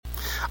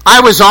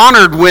I was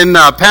honored when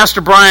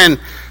Pastor Brian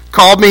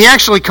called me. He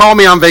actually called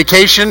me on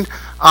vacation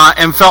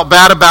and felt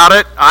bad about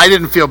it. I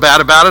didn't feel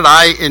bad about it.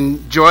 I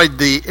enjoyed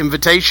the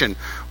invitation.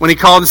 When he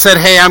called and said,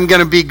 "Hey, I'm going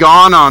to be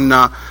gone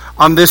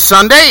on this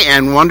Sunday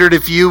and wondered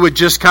if you would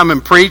just come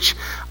and preach."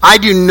 I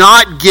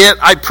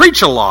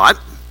preach a lot.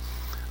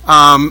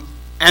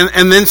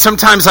 And then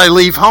sometimes I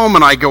leave home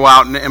and I go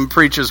out and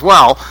preach as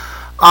well.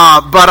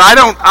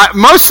 But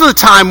most of the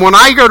time when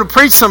I go to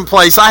preach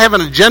someplace, I have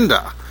an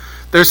agenda.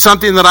 There's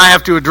something that I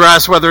have to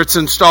address, whether it's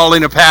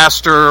installing a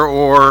pastor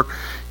or,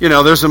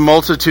 there's a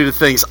multitude of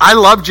things. I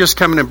love just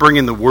coming and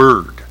bringing the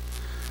Word.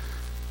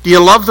 Do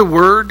you love the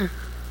Word?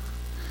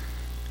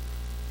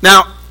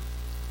 Now,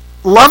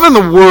 loving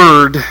the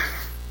Word,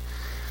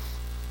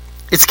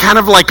 it's kind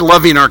of like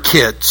loving our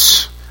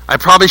kids. I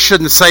probably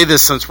shouldn't say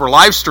this since we're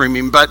live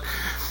streaming, but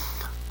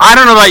I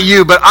don't know about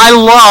you, but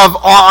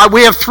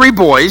we have 3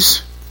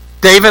 boys,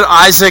 David,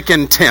 Isaac,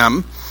 and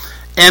Tim,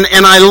 and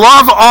I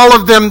love all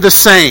of them the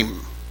same.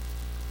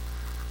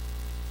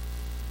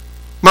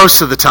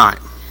 Most of the time.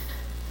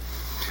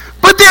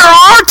 But there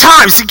are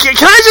times, can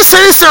I just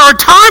say this? There are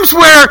times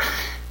where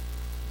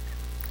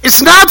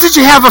it's not that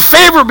you have a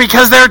favorite,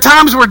 because there are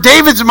times where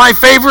David's my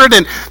favorite,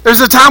 and there's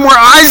a time where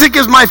Isaac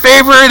is my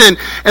favorite,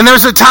 and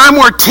there's a time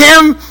where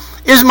Tim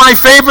is my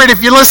favorite.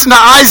 If you listen to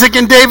Isaac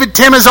and David,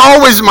 Tim is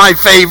always my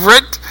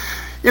favorite.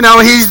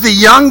 He's the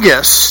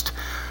youngest.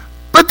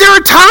 But there are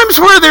times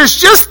where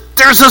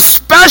there's a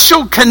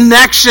special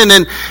connection,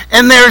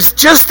 and there's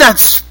just that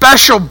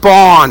special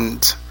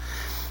bond.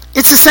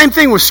 It's the same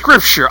thing with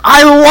Scripture.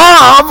 I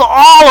love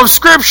all of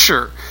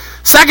Scripture.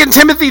 2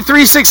 Timothy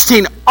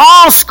 3:16,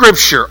 all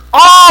Scripture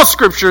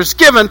is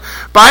given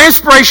by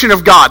inspiration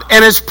of God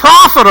and is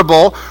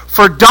profitable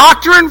for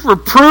doctrine,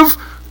 reproof,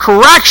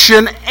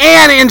 correction,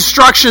 and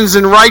instructions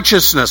in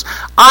righteousness.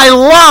 I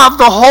love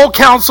the whole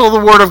counsel of the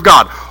Word of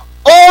God,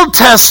 Old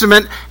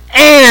Testament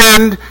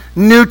and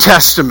New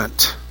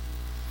Testament.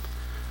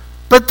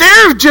 But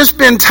there have just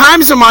been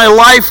times in my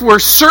life where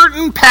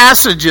certain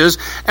passages,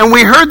 and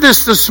we heard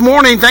this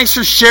morning, thanks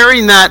for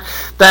sharing that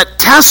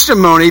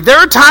testimony. There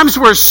are times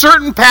where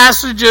certain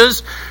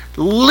passages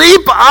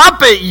leap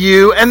up at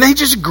you and they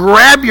just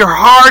grab your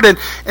heart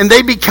and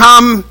they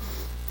become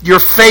your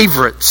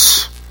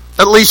favorites,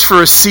 at least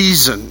for a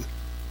season.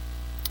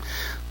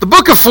 The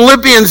book of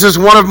Philippians is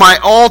one of my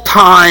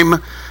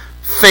all-time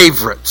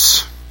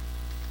favorites.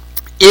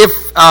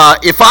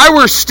 If I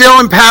were still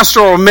in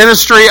pastoral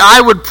ministry, I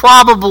would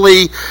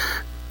probably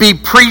be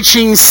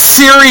preaching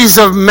series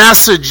of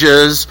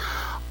messages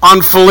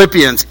on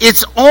Philippians.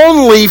 It's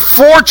only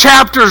 4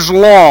 chapters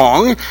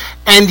long,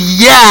 and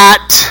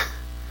yet,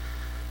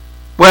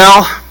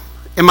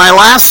 in my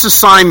last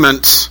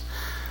assignment,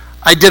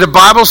 I did a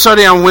Bible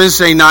study on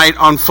Wednesday night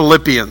on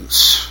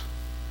Philippians.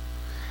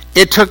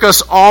 It took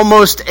us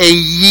almost a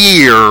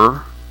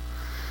year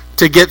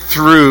to get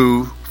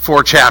through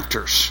 4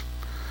 chapters.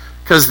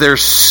 Because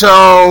there's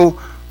so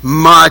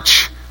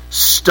much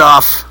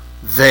stuff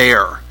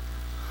there.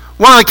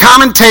 One of the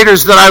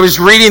commentators that I was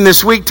reading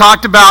this week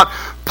talked about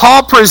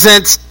Paul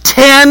presents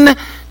 10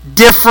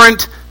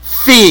 different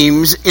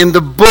themes in the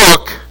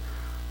book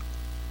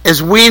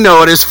as we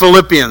know it as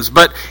Philippians.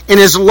 But in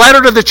his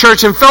letter to the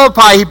church in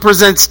Philippi, he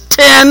presents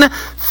 10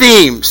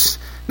 themes.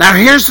 Now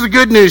here's the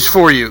good news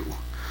for you.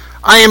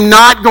 I am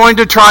not going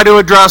to try to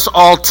address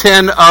all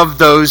 10 of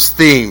those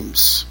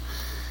themes.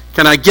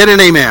 Can I get an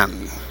amen?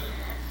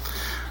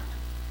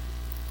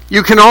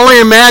 You can only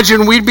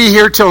imagine we'd be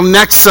here till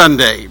next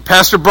Sunday.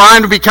 Pastor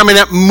Brian would be coming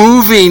up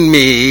moving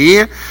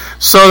me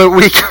so that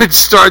we could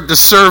start the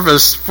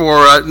service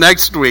for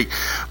next week.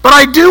 But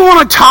I do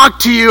want to talk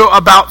to you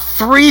about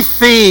 3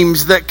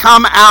 themes that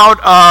come out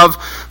of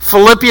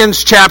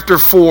Philippians chapter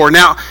 4.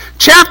 Now,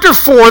 chapter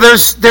 4,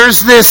 there's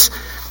this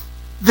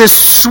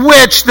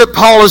switch that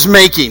Paul is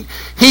making.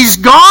 He's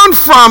gone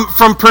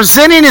from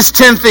presenting his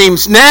 10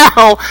 themes.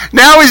 Now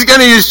he's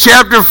going to use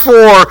chapter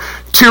 4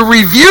 to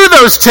review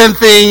those 10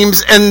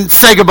 themes and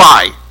say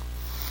goodbye.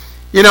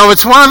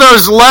 It's one of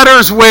those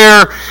letters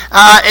where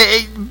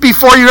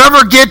before you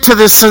ever get to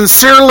the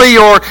sincerely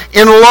or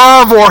in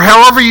love or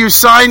however you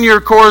sign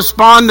your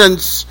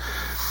correspondence,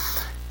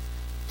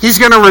 he's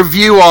going to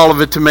review all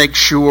of it to make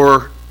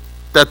sure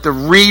that the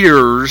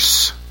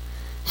readers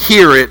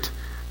hear it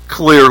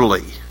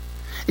clearly.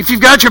 If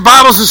you've got your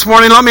Bibles this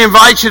morning, let me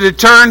invite you to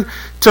turn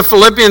to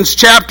Philippians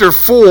chapter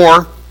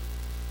 4,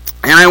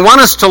 and I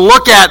want us to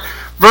look at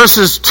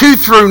verses 2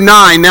 through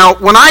 9. Now,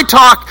 when I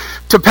talked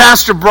to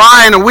Pastor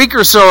Brian a week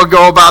or so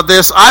ago about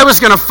this, I was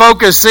going to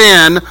focus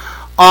in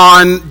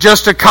on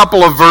just a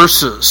couple of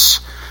verses.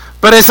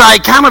 But as I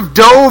kind of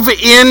dove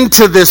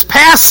into this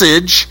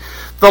passage,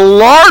 the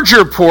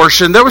larger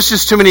portion, there was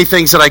just too many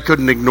things that I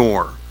couldn't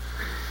ignore.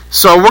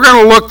 So we're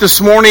going to look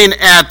this morning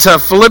at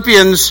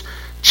Philippians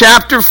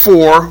chapter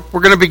 4. We're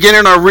going to begin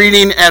in our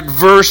reading at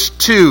verse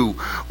 2.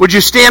 Would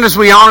you stand as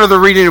we honor the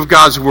reading of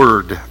God's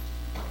Word?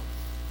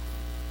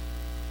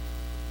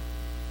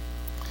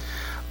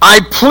 I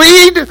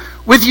plead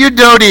with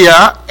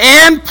Euodia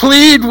and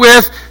plead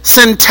with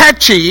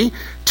Syntyche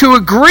to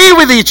agree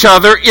with each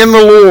other in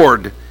the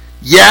Lord.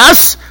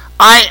 Yes,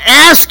 I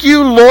ask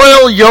you,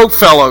 loyal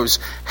yokefellows,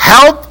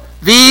 help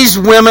these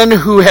women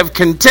who have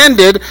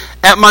contended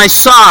at my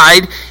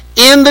side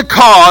in the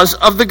cause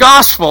of the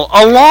gospel,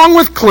 along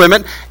with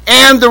Clement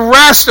and the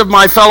rest of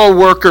my fellow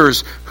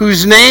workers,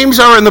 whose names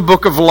are in the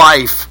book of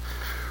life.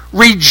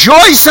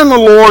 Rejoice in the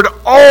Lord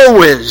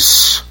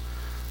always.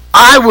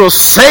 I will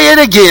say it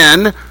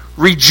again,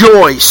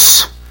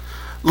 rejoice.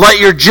 Let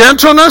your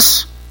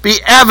gentleness be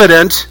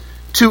evident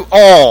to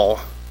all.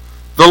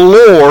 The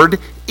Lord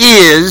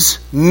is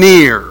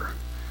near.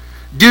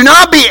 Do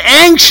not be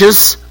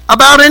anxious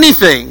about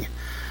anything,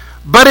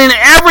 but in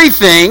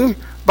everything,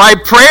 by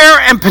prayer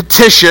and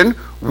petition,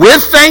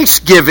 with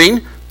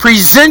thanksgiving,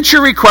 present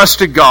your request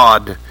to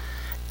God.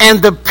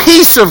 And the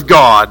peace of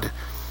God,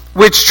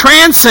 which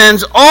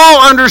transcends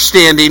all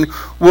understanding,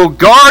 will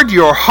guard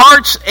your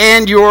hearts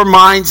and your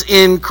minds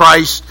in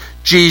Christ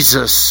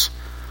Jesus.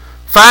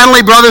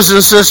 Finally, brothers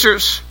and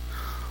sisters,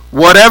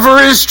 whatever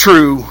is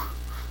true,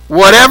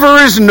 whatever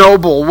is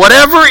noble,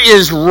 whatever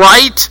is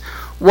right,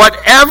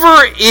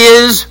 whatever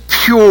is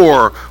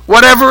pure,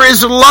 whatever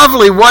is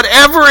lovely,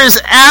 whatever is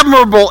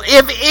admirable,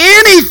 if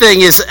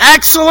anything is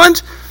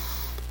excellent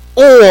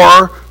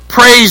or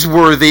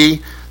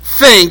praiseworthy,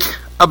 think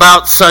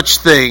about such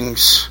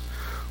things.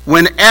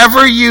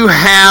 Whatever you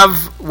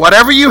have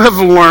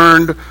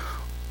learned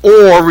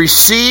or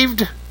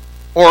received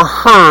or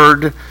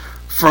heard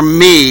from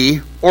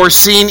me or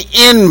seen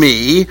in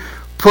me,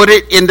 put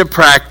it into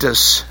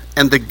practice,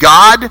 and the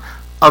God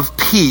of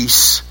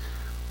peace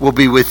will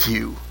be with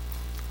you.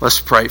 Let's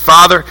pray.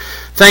 Father,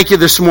 thank you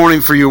this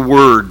morning for your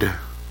word,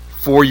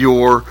 for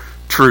your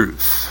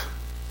truth.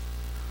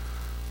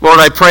 Lord,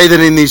 I pray that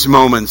in these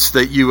moments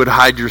that you would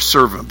hide your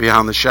servant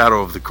behind the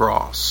shadow of the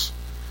cross.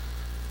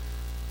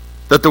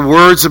 That the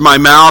words of my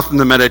mouth and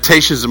the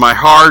meditations of my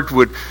heart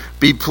would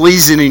be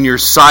pleasing in your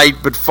sight,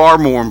 but far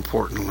more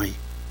importantly,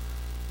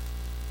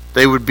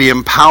 they would be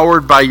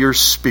empowered by your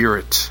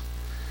Spirit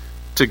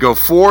to go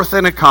forth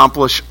and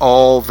accomplish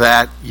all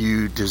that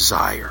you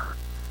desire.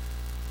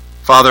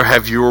 Father,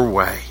 have your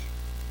way,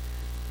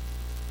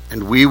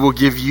 and we will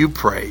give you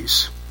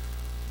praise,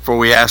 for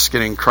we ask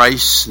it in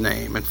Christ's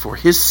name and for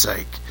his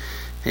sake.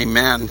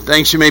 Amen.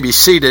 Thanks. You may be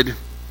seated.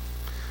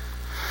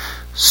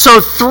 So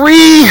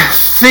 3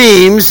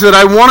 themes that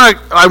I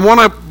want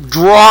to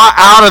draw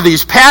out of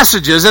these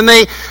passages, and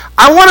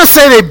I want to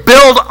say they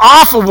build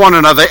off of one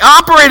another. They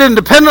operate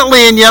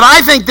independently, and yet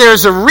I think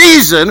there's a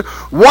reason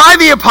why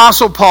the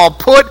Apostle Paul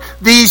put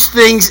these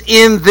things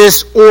in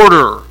this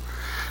order.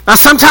 Now,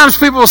 sometimes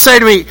people will say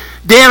to me,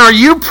 Dan, are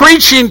you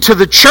preaching to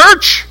the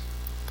church,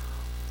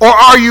 or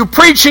are you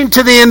preaching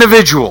to the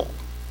individual?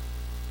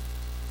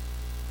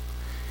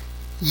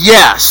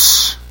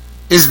 Yes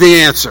is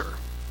the answer.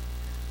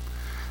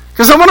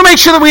 Because I want to make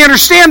sure that we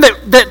understand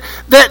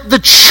that the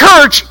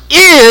church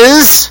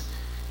is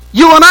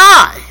you and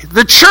I.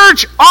 The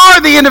church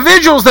are the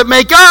individuals that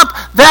make up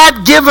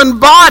that given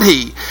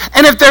body.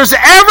 And if there's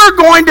ever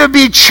going to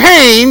be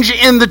change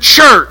in the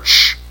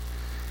church,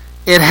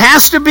 it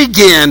has to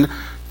begin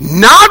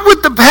not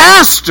with the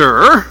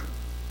pastor,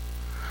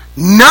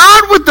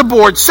 not with the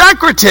board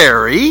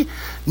secretary,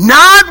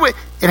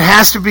 it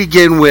has to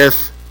begin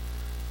with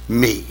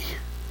me.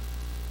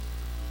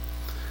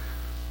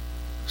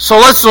 So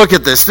let's look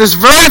at this. This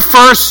very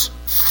first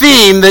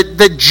theme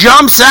that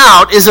jumps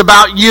out is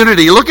about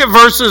unity. Look at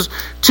verses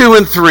 2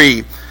 and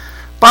 3.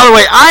 By the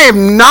way, I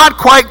am not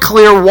quite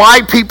clear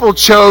why people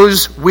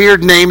chose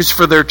weird names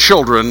for their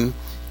children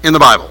in the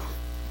Bible.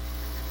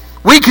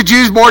 We could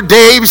use more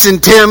Daves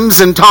and Tims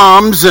and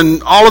Toms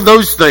and all of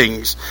those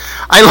things.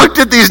 I looked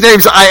at these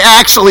names. I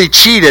actually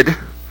cheated.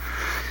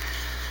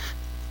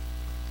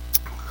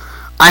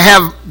 I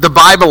have the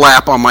Bible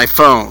app on my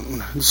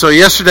phone. So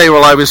yesterday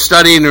while I was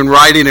studying and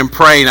writing and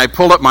praying, I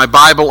pulled up my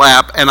Bible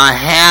app and I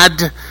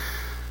had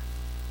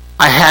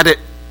it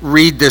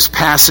read this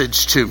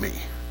passage to me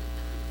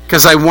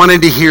because I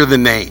wanted to hear the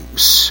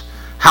names,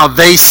 how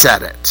they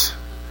said it.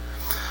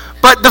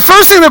 But the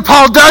first thing that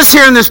Paul does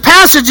here in this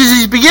passage is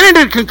he's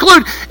beginning to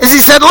conclude, is he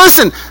said,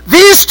 listen,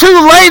 these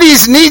 2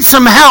 ladies need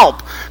some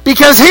help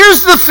because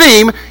here's the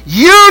theme,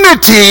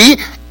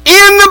 unity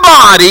in the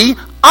body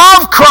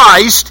of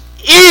Christ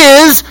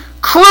is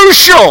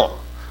crucial.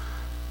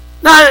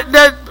 Now,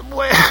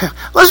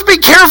 let's be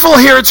careful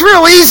here. It's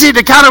real easy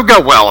to kind of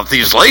go, well, if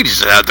these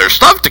ladies had their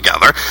stuff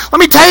together, let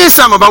me tell you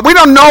something about, we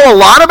don't know a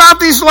lot about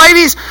these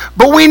ladies,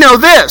 but we know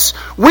this.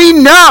 We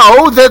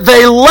know that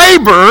they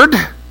labored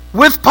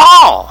with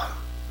Paul.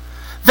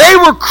 They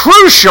were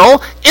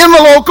crucial in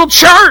the local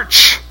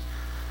church.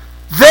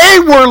 They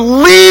were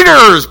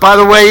leaders. By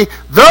the way,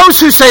 those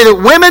who say that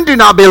women do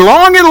not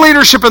belong in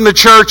leadership in the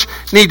church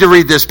need to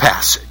read this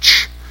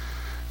passage.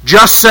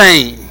 Just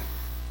saying.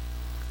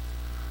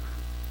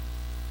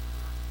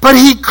 But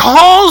he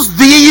calls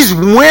these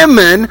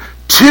women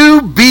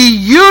to be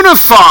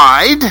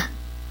unified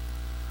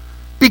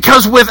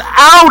because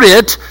without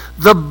it,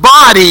 the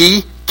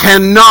body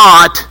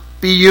cannot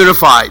be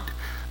unified.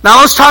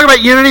 Now let's talk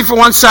about unity for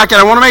 1 second.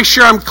 I want to make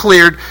sure I'm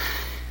cleared.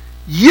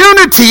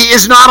 Unity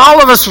is not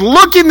all of us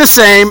looking the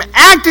same,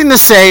 acting the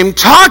same,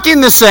 talking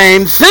the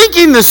same,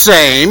 thinking the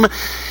same.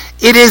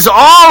 It is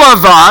all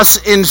of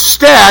us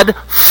instead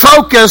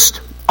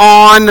focused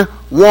on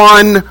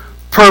one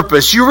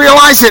purpose. You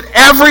realize that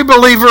every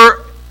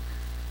believer,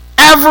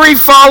 every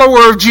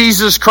follower of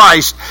Jesus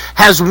Christ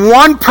has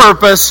one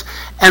purpose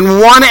and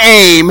one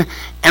aim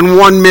and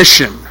one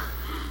mission.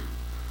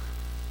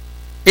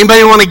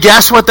 Anybody want to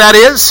guess what that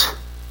is?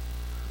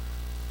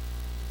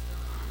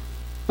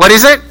 What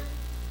is it?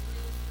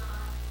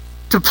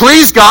 To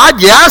please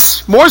God,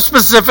 yes. More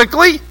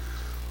specifically,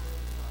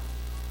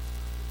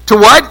 to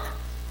what?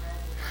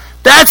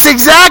 That's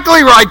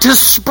exactly right. To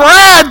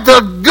spread the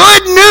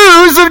good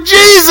news of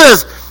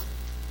Jesus.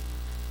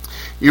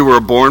 You were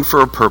born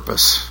for a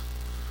purpose.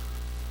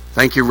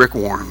 Thank you, Rick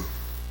Warren.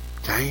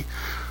 Okay?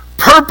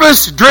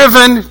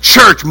 Purpose-driven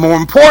church. More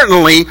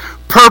importantly,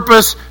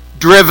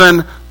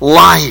 purpose-driven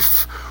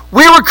life.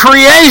 We were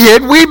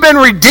created, we've been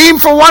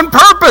redeemed for one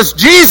purpose.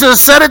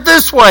 Jesus said it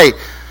this way: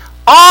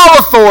 all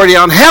authority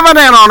on heaven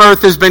and on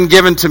earth has been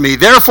given to me.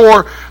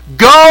 Therefore,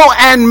 go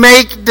and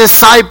make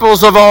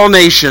disciples of all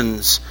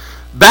nations,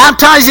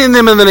 baptizing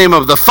them in the name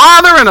of the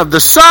Father and of the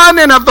Son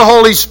and of the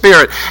Holy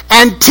Spirit,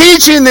 and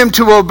teaching them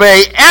to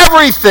obey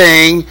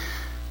everything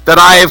that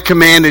I have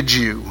commanded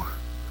you.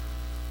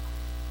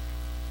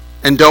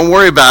 And don't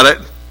worry about it.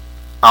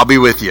 I'll be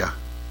with you,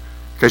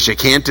 because you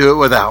can't do it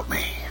without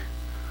me.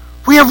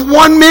 We have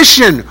one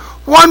mission,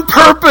 one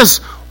purpose,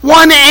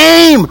 one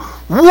aim,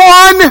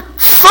 one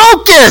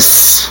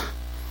focus: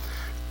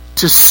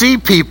 to see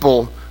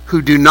people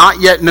who do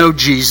not yet know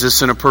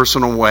Jesus in a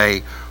personal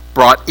way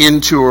brought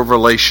into a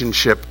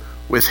relationship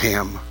with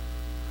Him.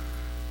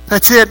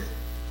 That's it.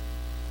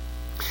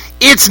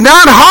 It's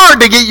not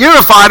hard to get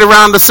unified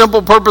around a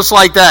simple purpose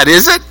like that,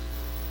 is it?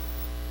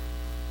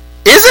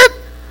 Is it?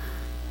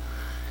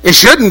 It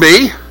shouldn't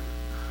be.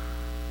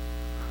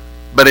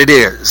 But it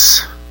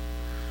is.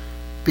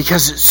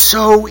 Because it's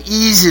so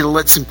easy to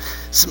let some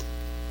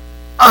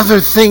other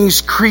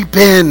things creep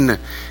in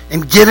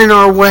and get in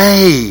our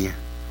way.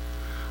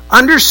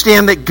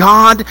 Understand that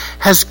God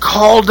has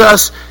called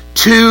us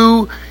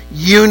to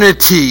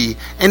unity.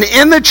 And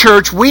in the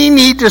church, we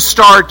need to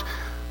start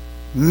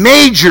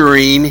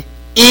majoring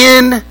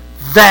in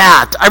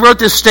that. I wrote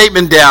this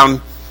statement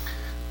down.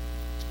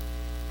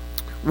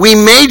 We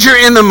major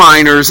in the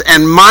minors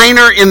and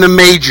minor in the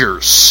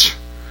majors.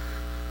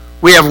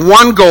 We have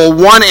one goal,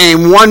 one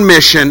aim, one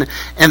mission,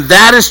 and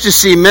that is to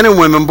see men and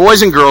women,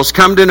 boys and girls,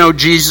 come to know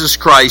Jesus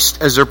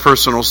Christ as their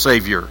personal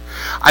Savior.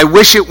 I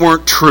wish it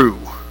weren't true.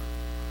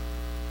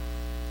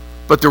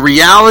 But the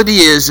reality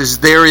is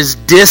there is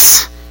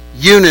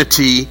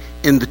disunity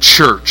in the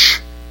church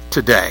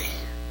today.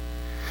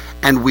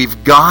 And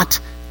we've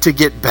got to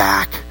get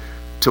back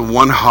to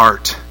one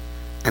heart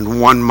and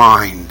one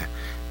mind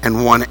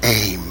and one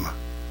aim.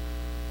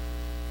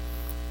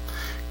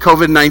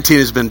 COVID-19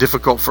 has been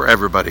difficult for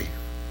everybody.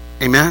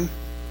 Amen?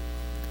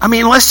 I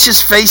mean, let's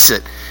just face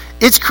it.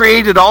 It's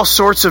created all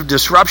sorts of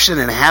disruption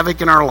and havoc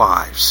in our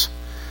lives.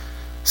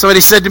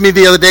 Somebody said to me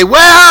the other day,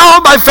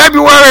 well, by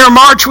February or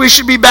March, we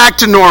should be back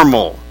to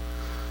normal.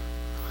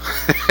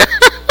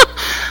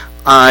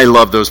 I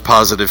love those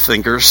positive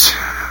thinkers.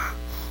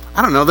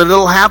 I don't know that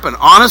it'll happen.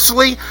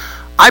 Honestly,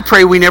 I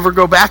pray we never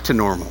go back to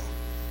normal.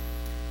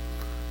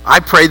 I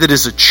pray that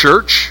as a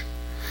church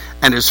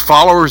and as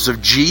followers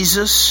of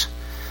Jesus,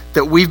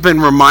 that we've been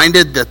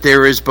reminded that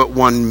there is but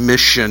one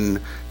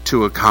mission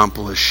to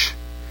accomplish,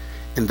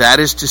 and that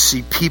is to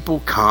see people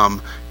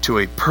come to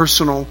a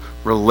personal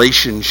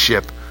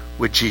relationship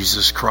with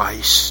Jesus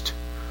Christ.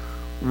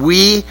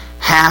 We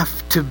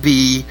have to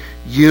be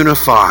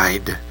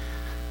unified.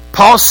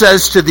 Paul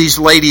says to these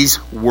ladies,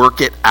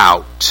 work it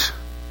out.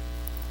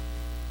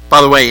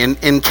 By the way,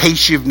 in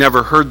case you've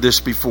never heard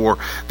this before,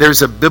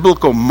 there's a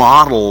biblical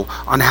model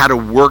on how to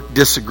work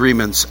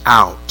disagreements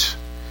out.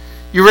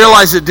 You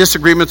realize that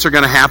disagreements are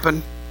going to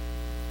happen?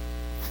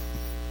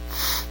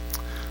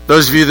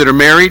 Those of you that are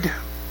married,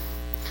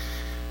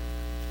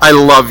 I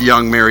love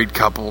young married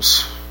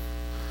couples.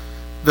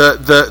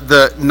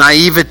 The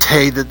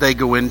naivete that they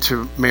go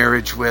into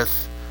marriage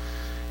with.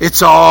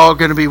 It's all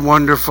going to be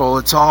wonderful.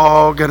 It's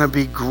all going to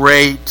be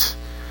great.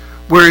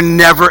 We're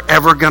never,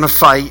 ever going to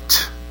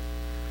fight.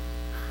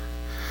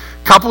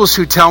 Couples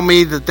who tell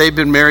me that they've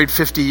been married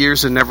 50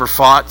 years and never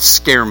fought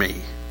scare me.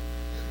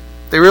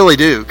 They really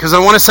do. Because I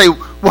want to say,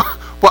 what,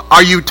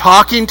 are you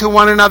talking to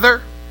one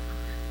another?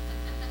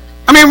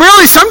 I mean,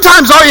 really,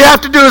 sometimes all you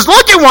have to do is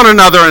look at one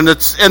another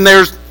and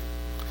there's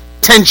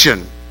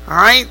tension. All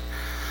right?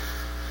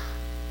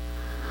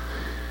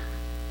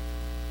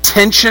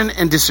 Tension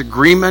and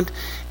disagreement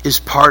is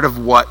part of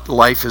what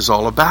life is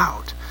all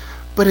about.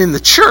 But in the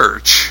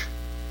church,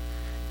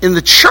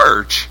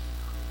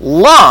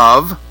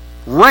 love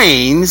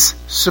reigns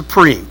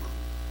supreme.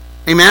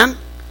 Amen?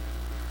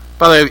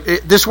 By the way,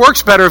 this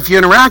works better if you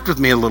interact with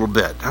me a little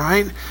bit, all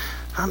right?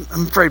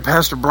 I'm afraid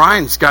Pastor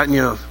Brian's gotten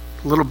you a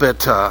a little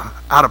bit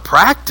out of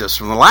practice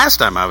from the last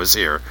time I was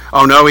here.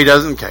 Oh, no, he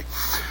doesn't? Okay.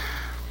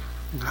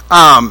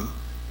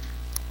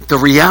 The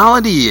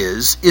reality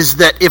is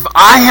that if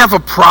I have a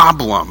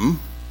problem,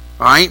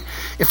 right?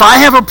 If I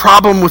have a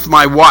problem with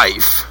my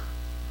wife,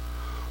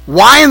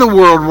 why in the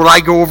world would I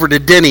go over to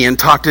Denny and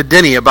talk to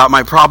Denny about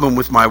my problem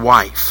with my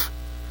wife?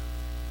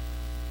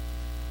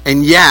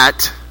 And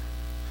yet,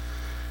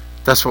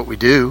 that's what we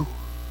do.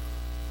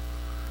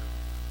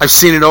 I've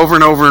seen it over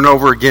and over and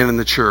over again in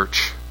the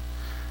church.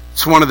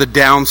 It's one of the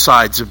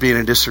downsides of being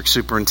a district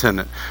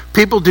superintendent.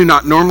 People do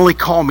not normally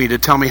call me to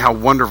tell me how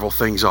wonderful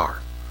things are.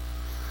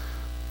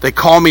 They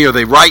call me or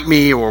they write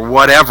me or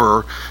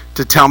whatever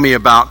to tell me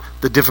about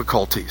the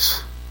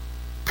difficulties.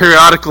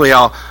 Periodically,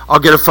 I'll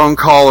get a phone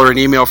call or an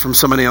email from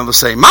somebody and they'll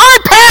say, "My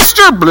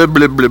pastor, blah,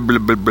 blah, blah, blah,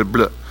 blah, blah,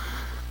 blah."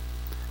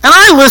 And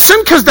I listen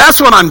because that's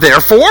what I'm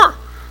there for.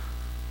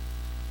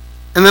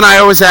 And then I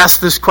always ask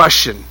this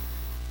question.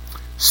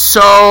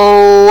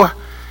 So,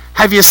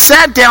 have you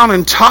sat down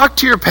and talked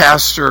to your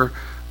pastor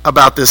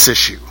about this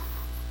issue?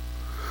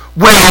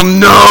 Well,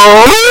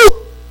 no.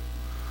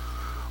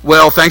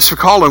 Well, thanks for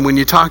calling. When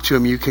you talk to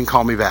him, you can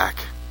call me back.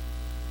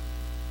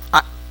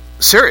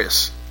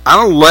 Serious. I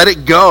don't let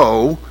it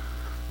go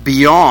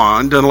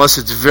beyond, unless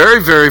it's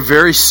very, very,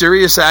 very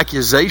serious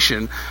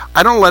accusation,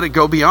 I don't let it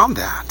go beyond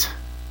that.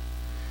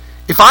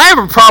 If I have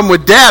a problem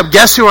with Deb,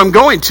 guess who I'm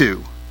going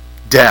to?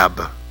 Deb.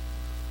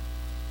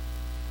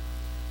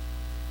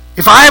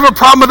 If I have a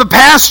problem with the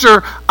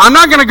pastor, I'm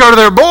not going to go to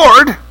their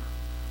board.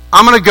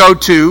 I'm going to go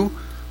to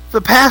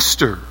the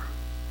pastor.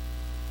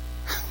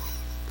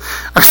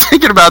 I was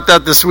thinking about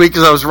that this week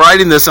as I was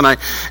writing this, and I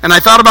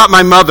thought about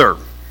my mother,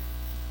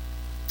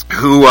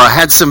 who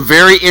had some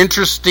very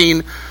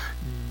interesting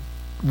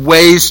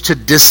ways to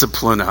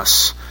discipline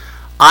us.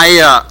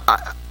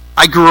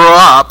 I grew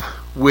up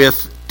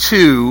with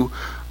 2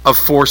 of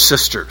 4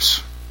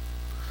 sisters.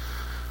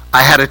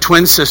 I had a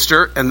twin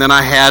sister, and then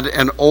I had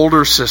an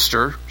older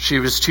sister. She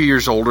was 2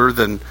 years older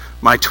than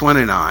my twin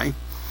and I.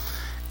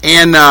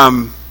 And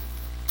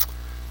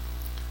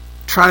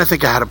trying to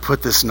think of how to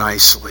put this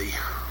nicely.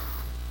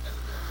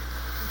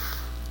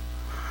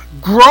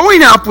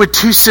 Growing up with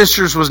 2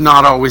 sisters was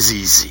not always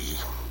easy.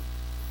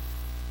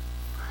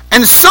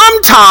 And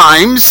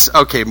sometimes,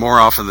 okay, more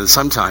often than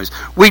sometimes,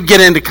 we'd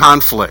get into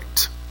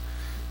conflict.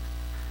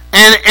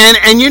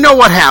 And you know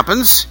what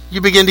happens.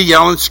 You begin to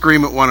yell and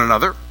scream at one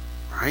another,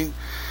 right?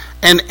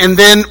 And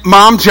then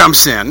Mom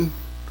jumps in.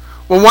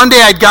 Well, one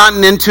day I'd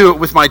gotten into it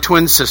with my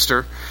twin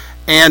sister,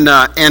 and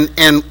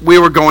we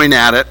were going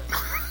at it.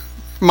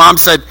 Mom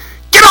said,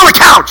 "Get on the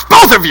couch,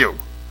 both of you!"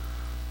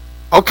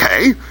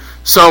 Okay.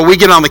 So we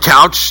get on the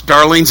couch.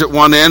 Darlene's at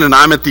one end and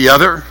I'm at the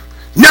other.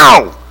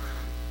 "No!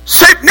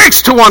 Sit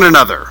next to one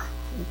another."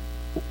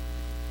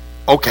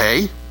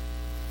 Okay.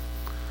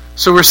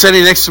 So we're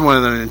sitting next to one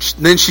another, and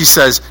then she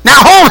says,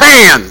 "Now hold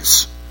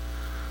hands."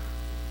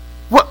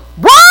 What?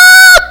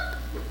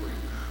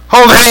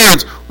 Hold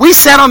hands. We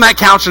sat on that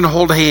couch and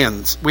held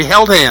hands. We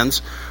held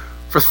hands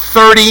for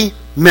 30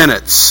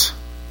 minutes.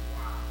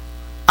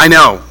 I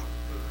know.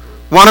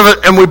 One of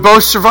it, and we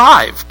both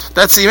survived.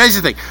 That's the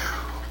amazing thing.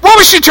 What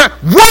was she trying?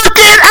 Work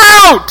it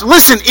out!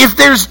 Listen, if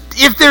there's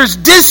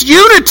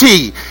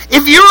disunity,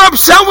 if you're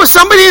upset with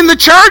somebody in the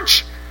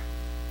church,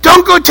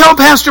 don't go tell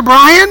Pastor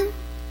Brian.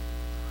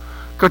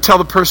 Go tell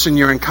the person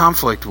you're in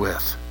conflict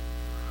with.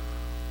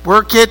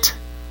 Work it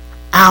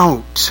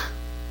out.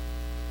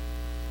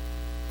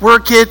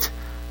 Work it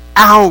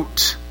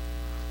out.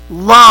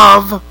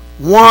 Love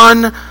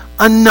one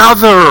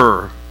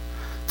another.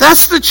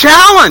 That's the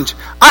challenge.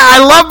 I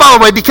love, by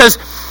the way, because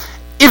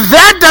if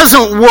that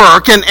doesn't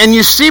work, and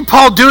you see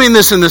Paul doing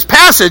this in this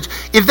passage,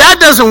 if that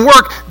doesn't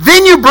work,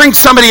 then you bring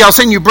somebody else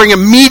in. You bring a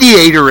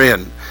mediator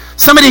in.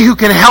 Somebody who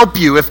can help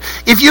you.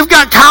 If you've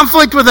got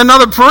conflict with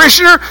another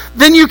parishioner,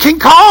 then you can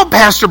call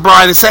Pastor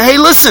Brian and say, "Hey,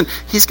 listen,"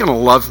 he's going to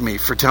love me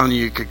for telling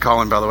you could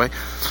call him, by the way.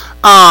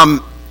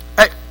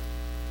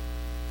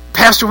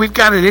 "Pastor, we've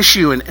got an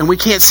issue, and we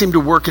can't seem to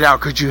work it out.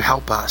 Could you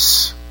help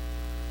us?"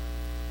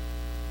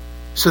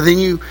 So then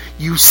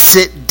you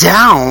sit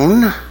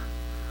down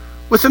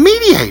with a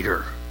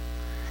mediator,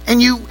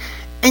 and you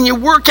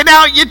work it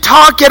out, you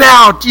talk it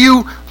out,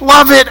 you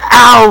love it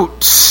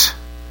out.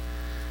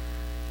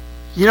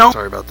 You don't,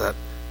 sorry about that.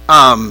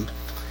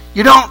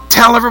 You don't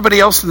tell everybody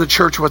else in the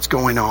church what's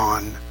going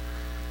on.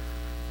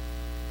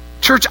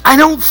 Church, I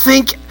don't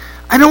think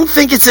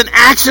it's an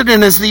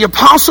accident as the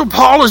Apostle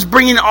Paul is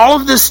bringing all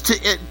of this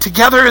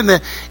together in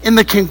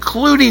the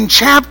concluding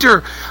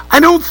chapter.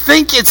 I don't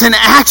think it's an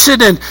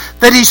accident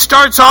that he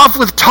starts off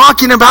with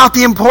talking about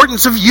the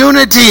importance of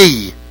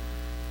unity.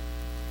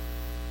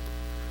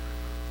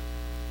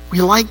 We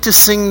like to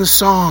sing the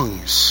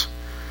songs.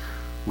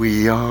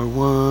 We are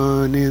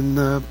one in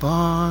the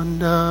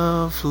bond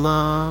of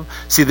love.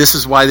 See, this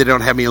is why they don't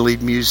have me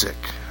lead music.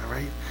 All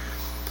right?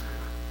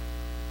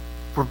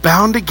 We're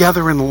bound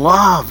together in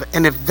love.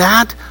 And if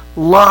that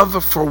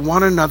love for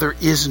one another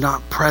is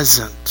not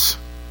present,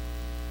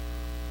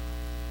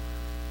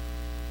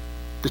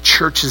 the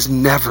church is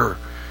never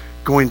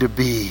going to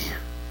be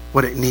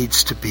what it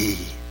needs to be.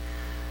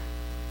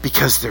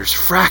 Because there's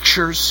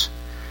fractures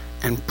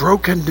and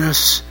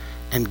brokenness,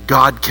 and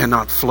God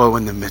cannot flow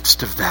in the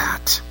midst of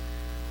that.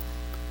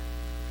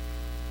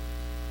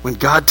 When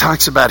God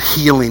talks about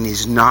healing,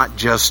 He's not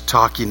just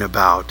talking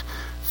about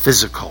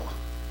physical.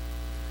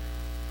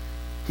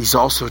 He's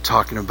also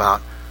talking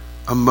about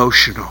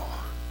emotional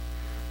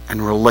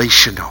and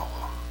relational.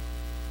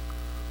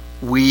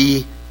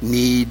 We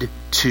need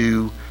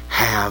to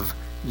have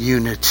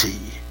unity.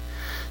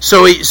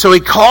 So he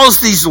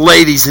calls these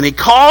ladies, and he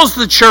calls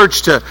the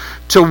church to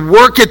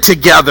work it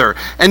together.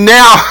 And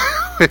now,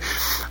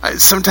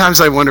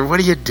 sometimes I wonder, what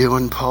are you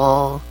doing,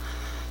 Paul?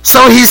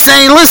 So he's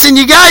saying, listen,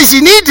 you guys,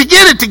 you need to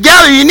get it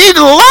together. You need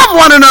to love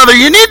one another.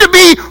 You need to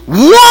be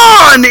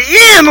one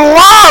in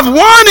love,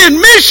 one in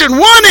mission,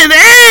 one in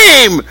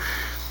aim.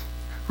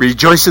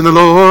 Rejoice in the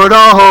Lord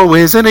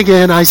always, and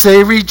again I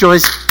say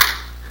rejoice.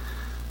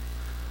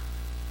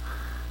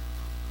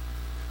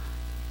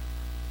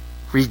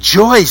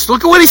 Rejoice.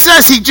 Look at what he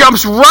says. He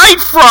jumps right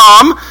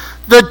from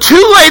the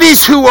two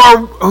ladies who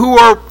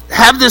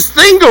have this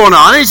thing going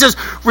on. He says,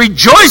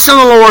 rejoice in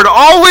the Lord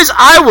always.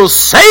 I will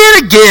say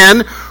it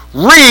again.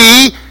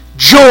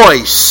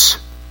 Rejoice.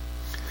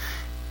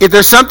 If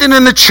there's something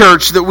in the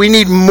church that we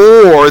need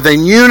more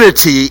than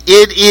unity,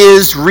 it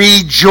is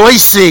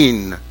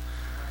rejoicing.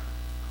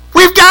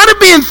 We've got to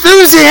be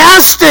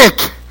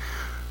enthusiastic.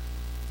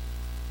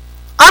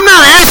 I'm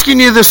not asking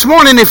you this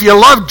morning if you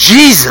love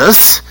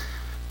Jesus,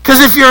 because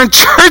if you're in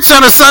church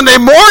on a Sunday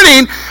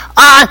morning,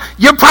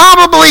 you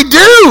probably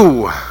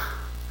do.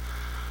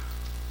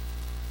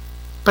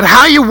 But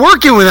how are you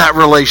working with that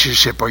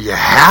relationship? Are you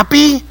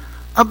happy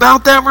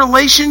about that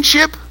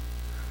relationship?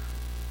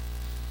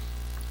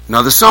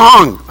 Another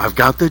song. I've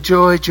got the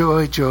joy,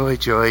 joy, joy,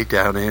 joy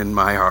down in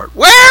my heart.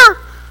 Where?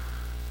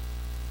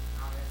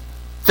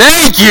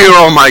 Thank you.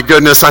 Oh my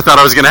goodness. I thought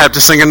I was going to have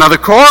to sing another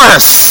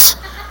chorus.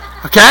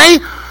 Okay?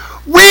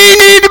 We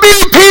need to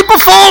be people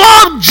full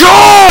of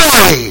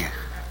joy.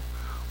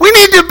 We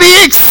need to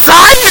be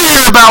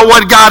excited about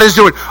what God is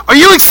doing. Are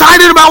you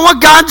excited about what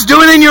God's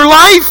doing in your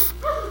life?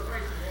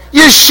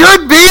 You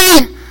should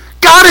be.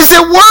 God is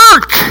at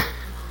work.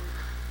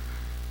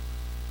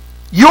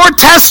 Your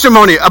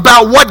testimony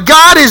about what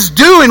God is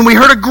doing, we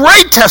heard a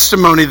great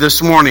testimony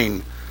this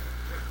morning.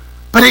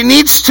 But it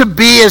needs to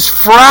be as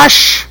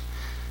fresh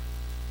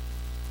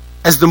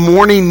as the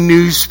morning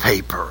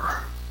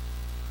newspaper.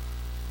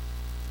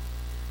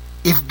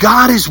 If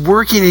God is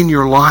working in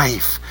your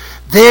life,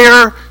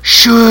 there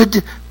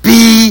should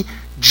be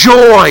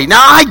joy.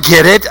 Now, I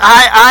get it.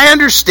 I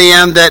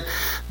understand that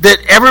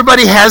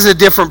everybody has a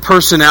different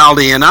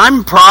personality, and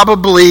I'm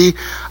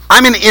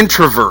an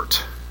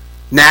introvert,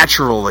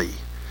 naturally.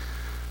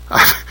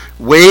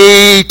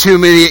 Way too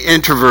many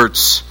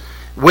introverts,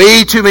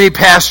 way too many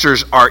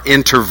pastors are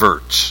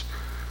introverts.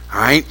 All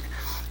right?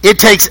 It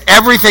takes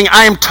everything.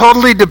 I am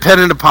totally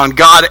dependent upon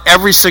God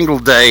every single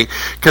day,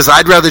 because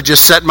I'd rather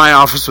just sit in my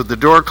office with the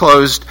door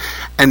closed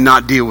and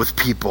not deal with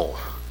people.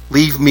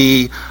 Leave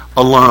me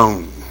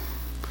alone.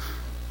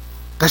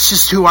 That's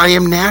just who I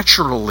am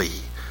naturally.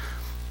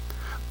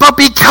 But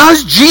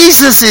because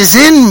Jesus is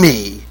in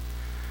me,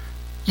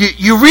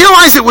 you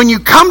realize that when you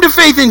come to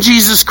faith in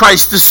Jesus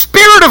Christ, the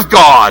Spirit of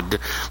God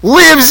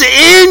lives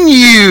in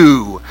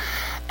you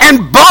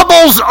and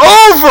bubbles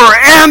over,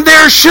 and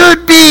there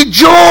should be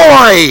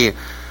joy.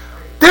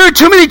 There are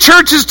too many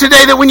churches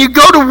today that when you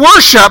go to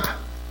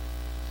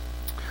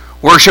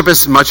worship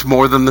is much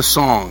more than the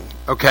song,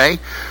 okay?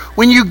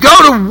 When you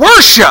go to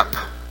worship,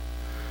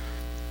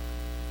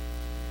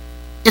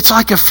 it's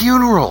like a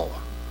funeral.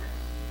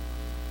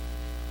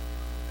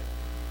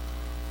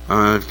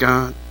 I've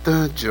got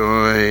the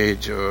joy,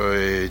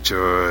 joy,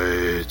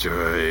 joy,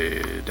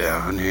 joy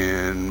down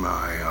in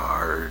my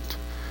heart.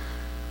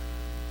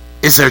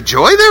 Is there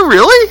joy there,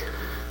 really?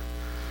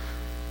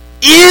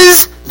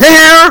 Is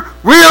there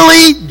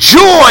really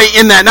joy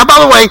in that? Now, by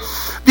the way,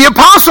 the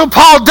Apostle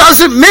Paul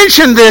doesn't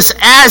mention this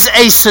as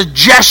a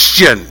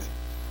suggestion.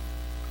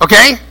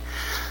 Okay?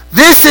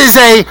 This is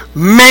a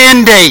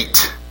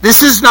mandate.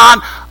 This is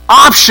not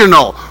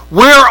optional.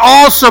 We're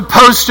all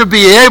supposed to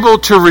be able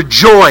to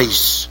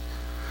rejoice.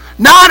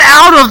 Not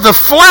out of the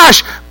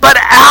flesh, but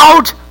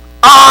out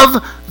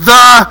of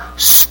the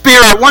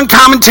Spirit. One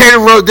commentator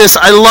wrote this.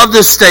 I love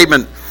this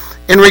statement.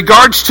 In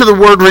regards to the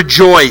word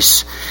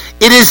rejoice,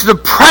 it is the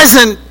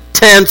present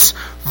tense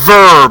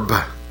verb.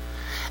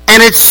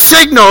 And it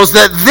signals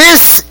that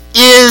this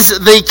is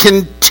the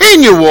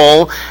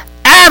continual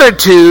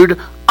attitude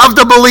of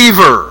the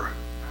believer.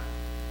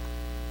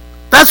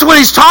 That's what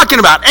he's talking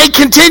about. A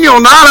continual,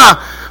 not a...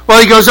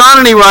 Well, he goes on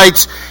and he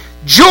writes,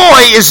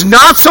 joy is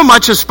not so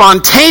much a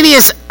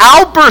spontaneous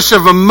outburst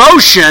of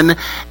emotion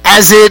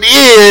as it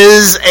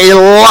is a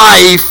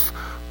life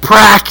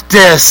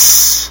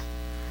practice.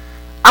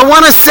 I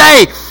want to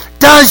say,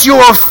 does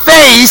your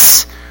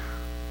face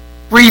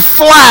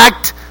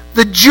reflect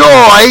the joy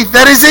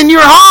that is in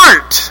your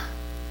heart?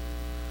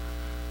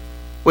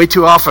 Way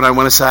too often I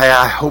want to say,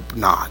 I hope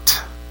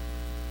not.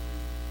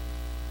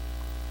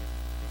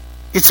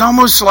 It's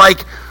almost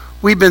like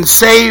we've been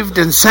saved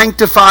and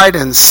sanctified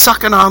and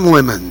sucking on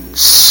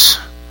lemons.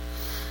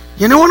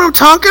 You know what I'm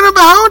talking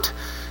about?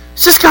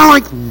 It's just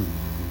kind of like,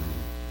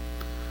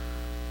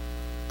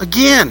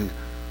 Again,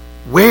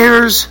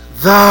 where's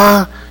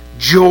the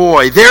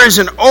joy? There is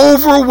an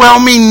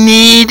overwhelming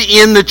need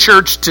in the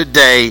church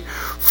today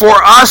for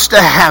us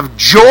to have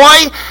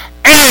joy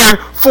and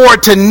for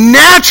it to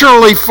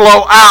naturally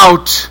flow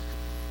out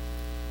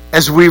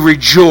as we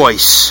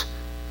rejoice.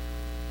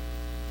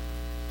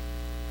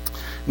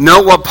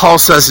 Note what Paul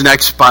says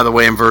next, by the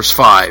way, in verse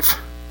 5.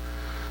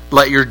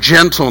 Let your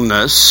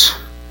gentleness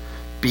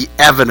be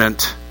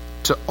evident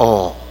to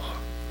all.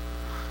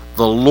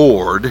 The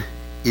Lord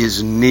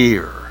is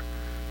near.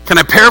 Can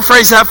I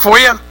paraphrase that for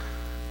you?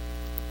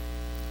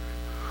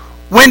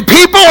 When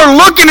people are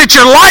looking at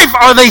your life,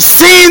 are they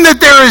seeing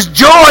that there is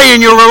joy in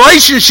your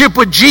relationship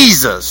with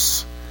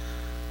Jesus?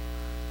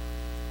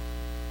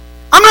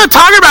 I'm not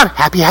talking about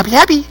happy, happy,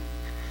 happy.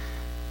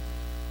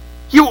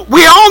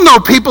 We all know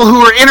people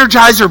who are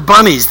Energizer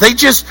bunnies. They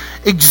just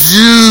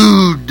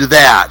exude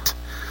that.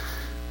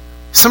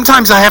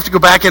 Sometimes I have to go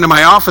back into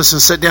my office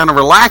and sit down and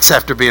relax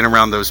after being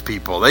around those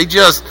people. They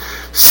just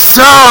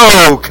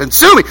so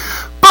consuming.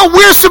 But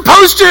we're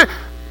supposed to,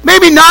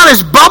 maybe not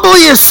as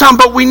bubbly as some,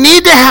 but we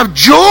need to have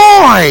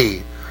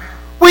joy.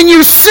 When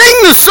you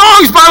sing the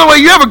songs, by the way,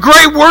 you have a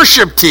great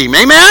worship team.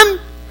 Amen?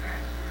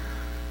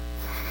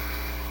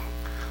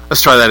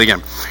 Let's try that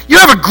again. You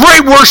have a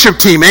great worship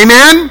team.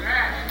 Amen?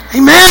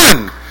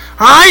 Amen.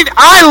 All right?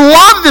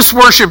 I love this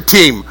worship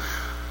team.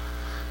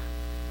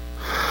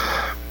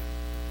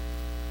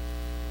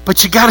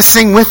 But you got to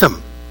sing with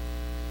them.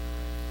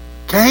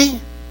 Okay?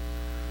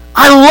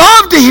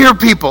 I love to hear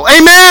people.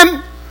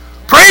 Amen?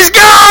 Praise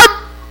God!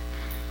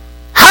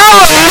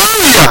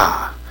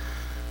 Hallelujah!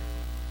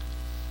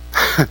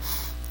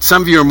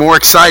 Some of you are more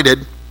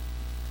excited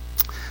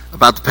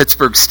about the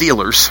Pittsburgh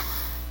Steelers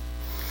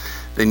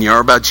than you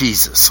are about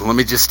Jesus. So let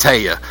me just tell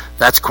you,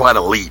 that's quite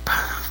a leap.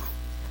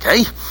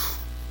 Okay?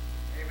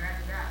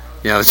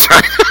 Yeah, that's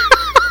right.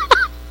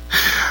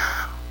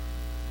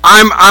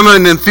 I'm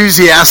an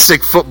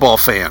enthusiastic football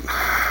fan.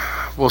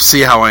 We'll see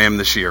how I am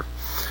this year.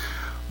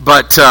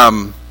 But,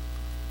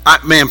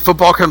 man,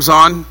 football comes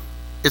on,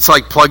 it's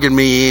like plugging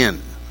me in.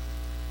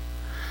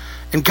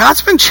 And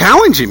God's been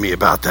challenging me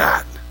about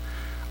that.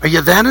 Are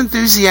you that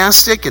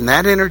enthusiastic and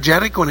that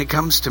energetic when it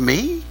comes to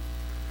me?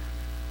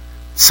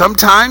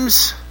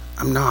 Sometimes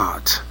I'm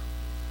not.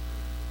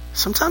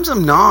 Sometimes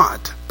I'm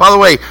not. By the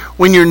way,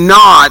 when you're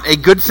not, a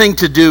good thing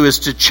to do is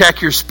to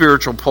check your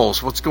spiritual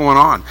pulse. What's going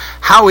on?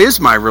 How is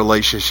my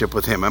relationship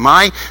with Him? Am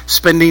I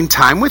spending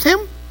time with Him?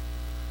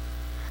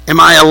 Am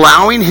I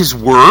allowing His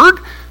Word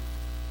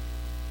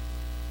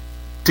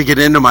to get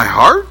into my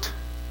heart?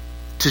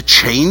 To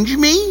change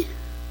me?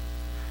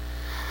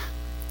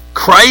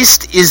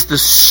 Christ is the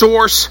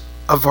source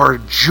of our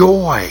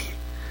joy.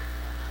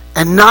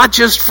 And not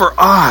just for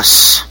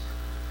us,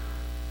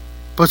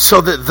 but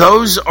so that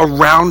those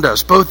around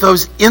us, both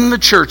those in the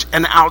church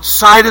and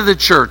outside of the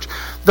church,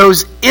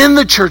 those in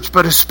the church,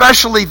 but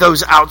especially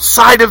those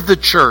outside of the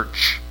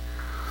church,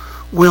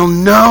 will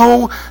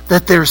know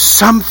that there's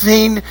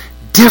something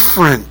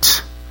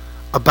different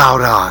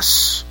about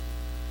us.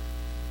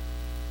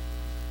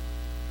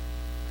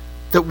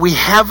 That we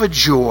have a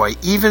joy,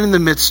 even in the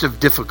midst of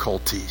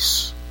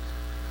difficulties.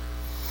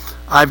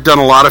 I've done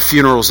a lot of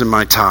funerals in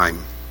my time.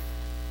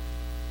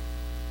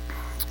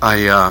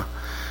 I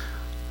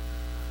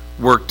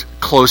worked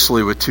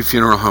closely with 2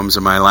 funeral homes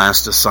in my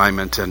last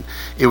assignment, and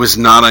it was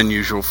not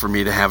unusual for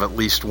me to have at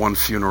least one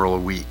funeral a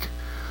week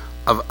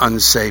of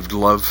unsaved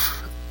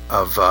love,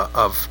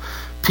 of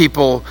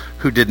people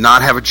who did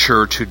not have a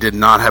church, who did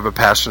not have a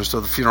pastor. So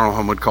the funeral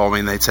home would call me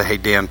and they'd say, "Hey,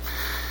 Dan,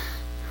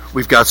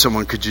 we've got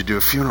someone, could you do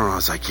a funeral?" I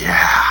was like,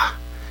 yeah,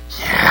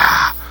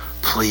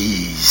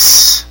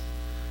 please.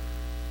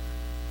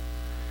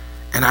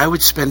 And I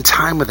would spend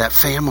time with that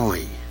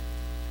family,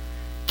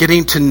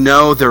 getting to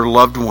know their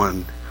loved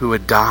one who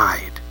had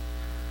died,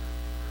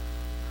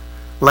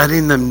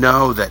 letting them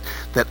know that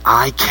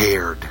I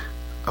cared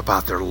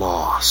about their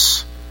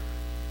loss.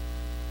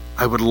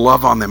 I would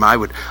love on them. I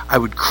would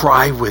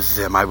cry with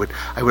them. I would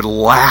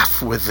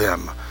laugh with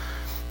them.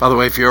 By the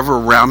way, if you're ever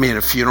around me in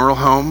a funeral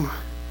home,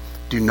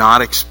 do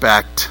not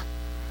expect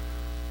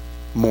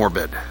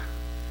morbid.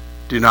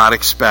 Do not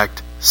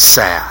expect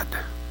sad.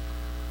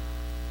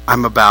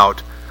 I'm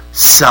about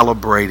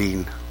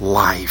celebrating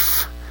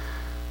life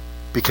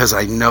because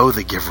I know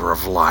the giver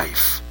of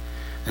life.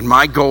 And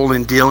my goal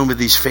in dealing with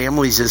these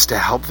families is to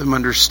help them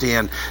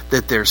understand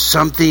that there's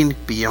something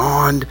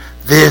beyond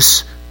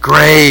this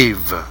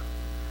grave.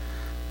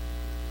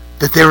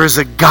 That there is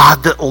a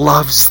God that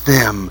loves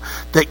them,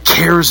 that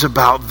cares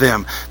about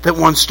them, that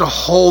wants to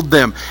hold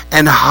them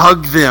and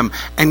hug them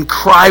and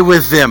cry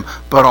with them,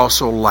 but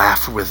also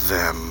laugh with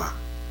them.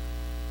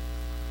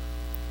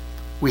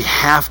 We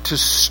have to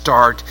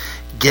start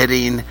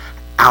getting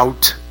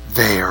out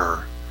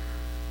there.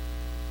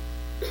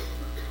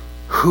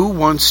 Who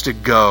wants to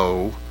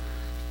go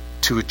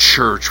to a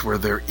church where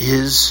there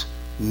is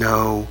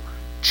no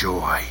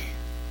joy.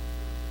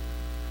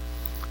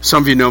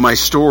 Some of you know my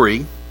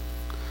story.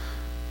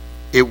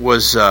 It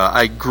was,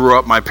 I grew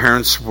up, my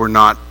parents were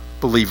not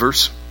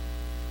believers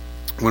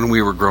when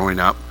we were growing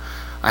up.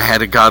 I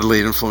had a godly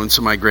influence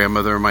of my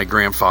grandmother and my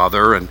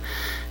grandfather, and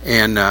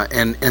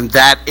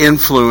that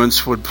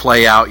influence would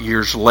play out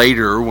years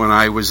later when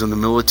I was in the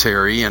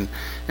military, and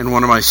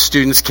one of my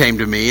students came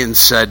to me and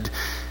said,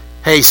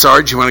 "Hey,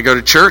 Sarge, you want to go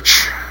to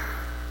church?"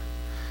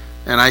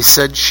 And I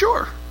said,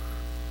 "Sure."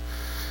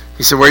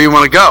 He said, "Where do you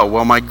want to go?"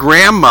 Well, my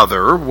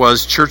grandmother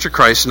was Church of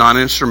Christ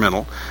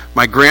non-instrumental.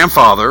 My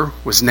grandfather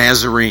was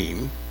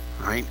Nazarene,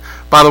 right?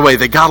 By the way,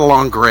 they got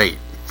along great.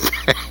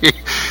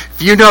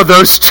 If you know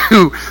those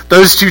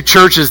two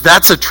churches,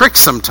 that's a trick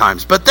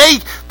sometimes. But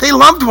they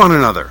loved one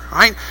another,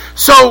 right?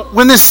 So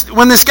when this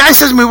guy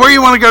says to me, "Where do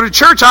you want to go to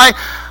church?" I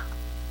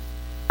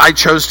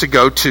chose to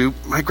go to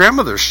my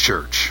grandmother's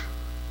church.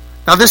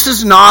 Now, this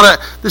is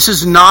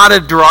not a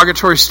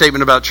derogatory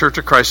statement about Church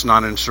of Christ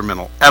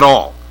non-instrumental at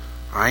all.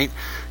 Right?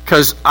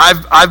 Because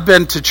I've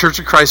been to Church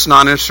of Christ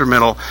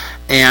non-instrumental,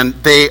 and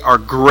they are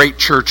great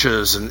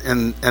churches,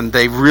 and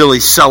they really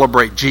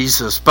celebrate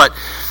Jesus. But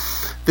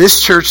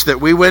this church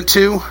that we went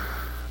to,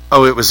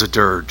 it was a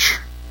dirge.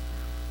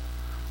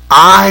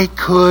 I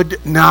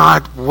could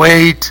not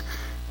wait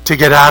to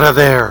get out of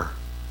there.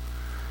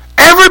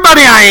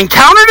 Everybody I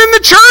encountered in the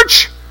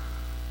church,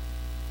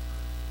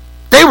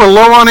 they were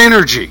low on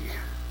energy.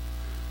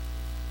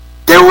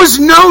 There was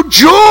no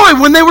joy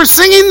when they were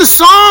singing the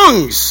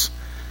songs.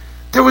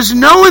 There was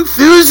no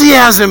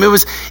enthusiasm.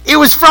 It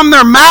was from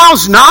their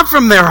mouths, not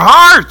from their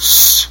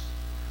hearts.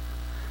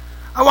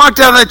 I walked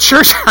out of that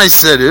church and I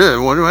said,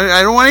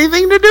 I don't want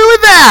anything to do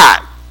with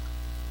that.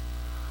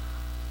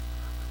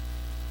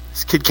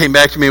 This kid came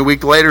back to me a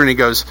week later and he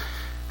goes,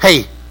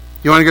 "Hey,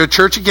 you want to go to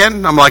church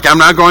again?" I'm like, "I'm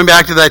not going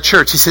back to that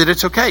church." He said,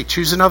 "It's okay.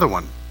 Choose another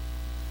one."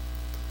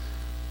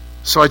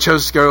 So I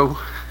chose to go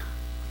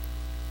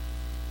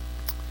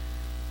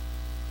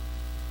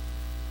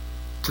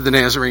to the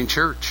Nazarene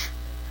church.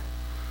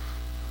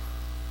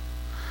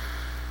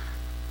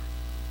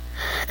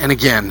 And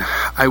again,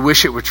 I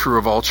wish it were true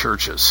of all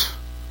churches,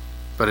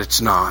 but it's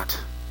not.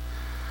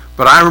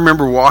 But I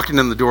remember walking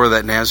in the door of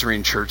that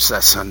Nazarene church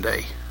that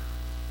Sunday,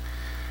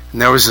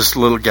 and there was this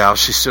little gal.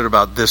 She stood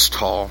about this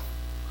tall.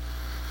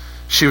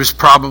 She was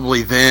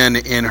probably then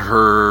in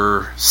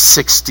her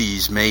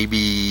 60s,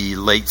 maybe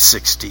late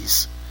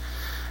 60s.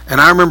 And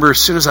I remember as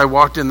soon as I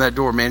walked in that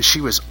door, man, she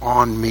was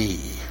on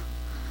me.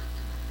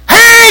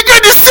 "Hey,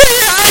 good to see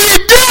you. How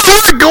you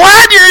doing? We're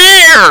glad you're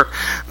here."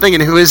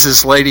 Thinking, who is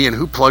this lady and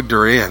who plugged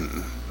her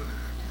in?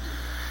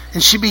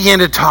 And she began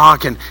to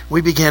talk, and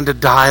we began to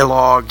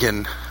dialogue,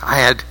 and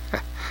I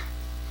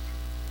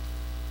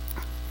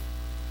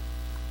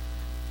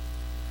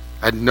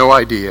had no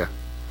idea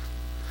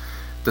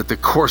that the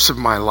course of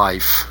my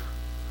life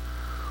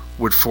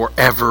would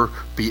forever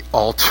be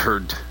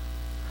altered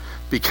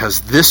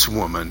because this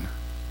woman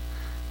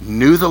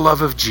knew the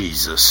love of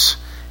Jesus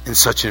in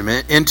such an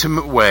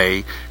intimate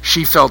way.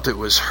 She felt it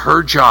was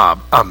her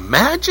job.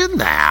 Imagine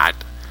that.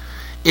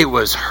 It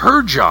was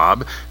her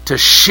job to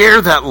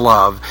share that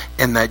love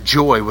and that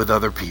joy with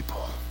other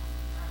people.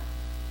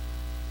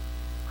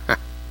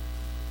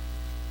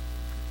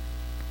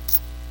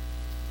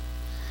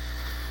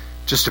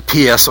 Just a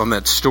PS on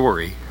that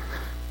story.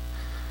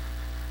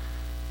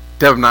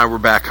 Deb and I were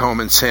back home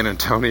in San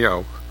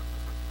Antonio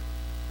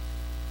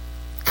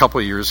a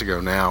couple of years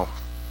ago now.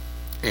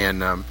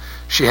 And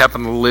she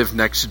happened to live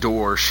next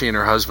door. She and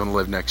her husband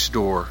lived next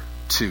door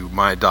to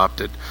my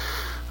adopted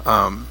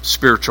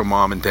spiritual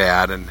mom and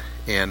dad, and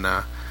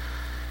I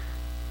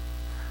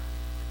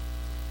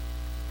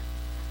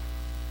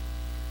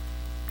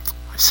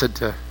said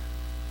to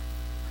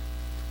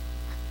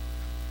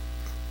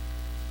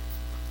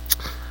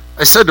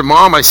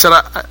Mom, I said,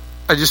 I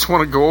just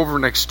want to go over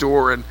next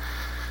door, and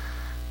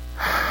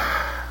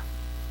I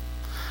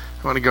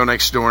want to go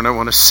next door and I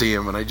want to see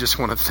him, and I just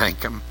want to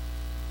thank him.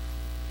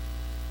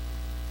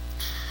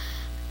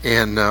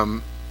 And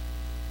I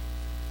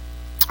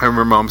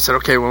remember Mom said,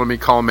 "Okay, well, let me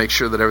call and make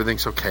sure that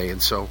everything's okay."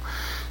 And so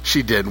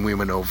she did, and we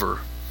went over.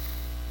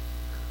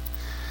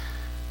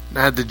 And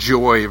I had the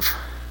joy of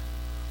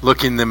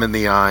looking them in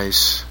the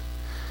eyes.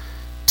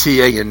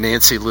 T.A. and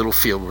Nancy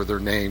Littlefield were their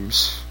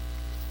names.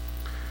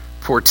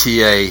 Poor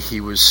T.A.,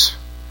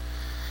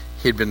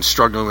 he'd been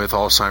struggling with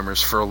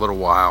Alzheimer's for a little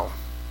while.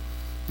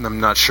 And I'm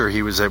not sure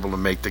he was able to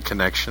make the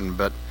connection,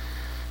 but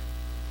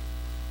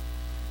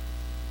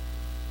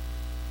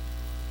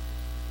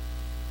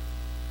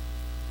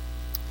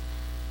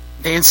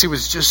Nancy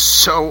was just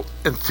so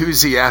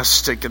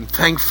enthusiastic and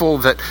thankful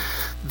that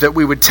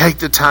we would take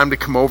the time to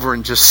come over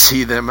and just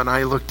see them. And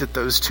I looked at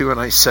those two and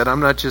I said, "I'm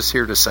not just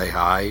here to say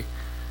hi.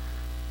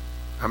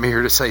 I'm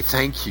here to say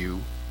thank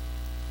you.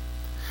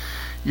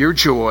 Your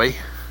joy,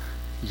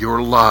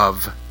 your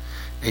love,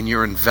 and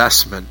your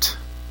investment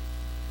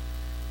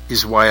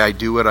is why I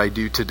do what I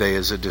do today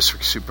as a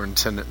district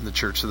superintendent in the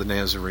Church of the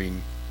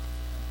Nazarene."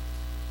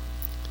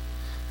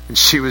 And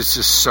she was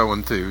just so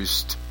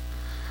enthused.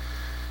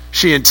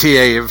 She and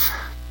T.A. have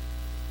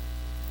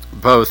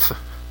both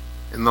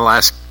in the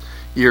last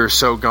year or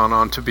so gone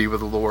on to be with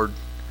the Lord.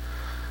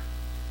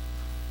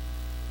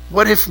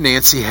 What if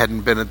Nancy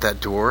hadn't been at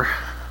that door?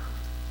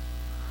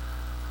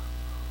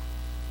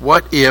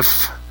 What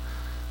if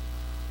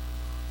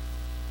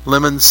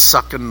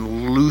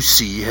lemon-sucking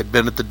Lucy had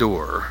been at the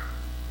door?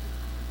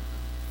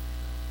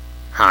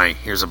 Hi,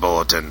 here's a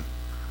bulletin.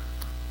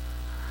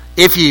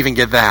 If you even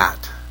get that,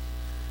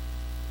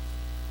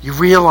 you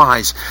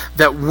realize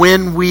that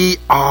when we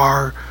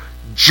are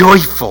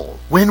joyful,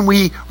 when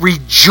we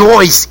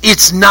rejoice,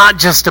 it's not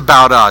just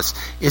about us,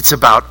 it's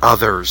about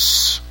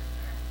others.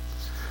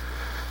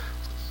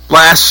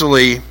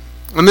 Lastly,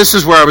 and this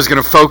is where I was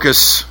going to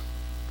focus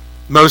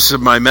most of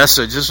my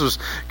message. This was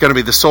going to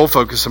be the sole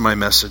focus of my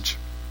message.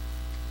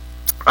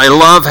 I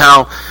love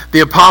how the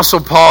Apostle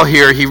Paul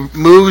here, he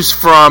moves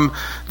from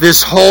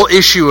this whole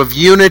issue of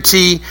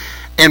unity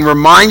and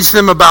reminds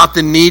them about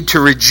the need to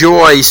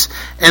rejoice,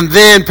 and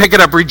then pick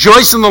it up.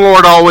 Rejoice in the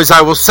Lord always.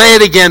 I will say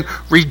it again.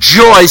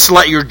 Rejoice.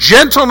 Let your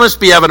gentleness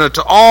be evident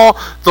to all.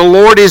 The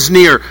Lord is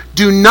near.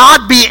 Do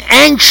not be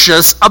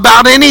anxious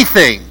about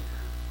anything,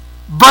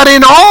 but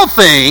in all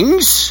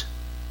things,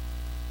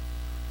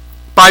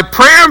 by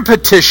prayer and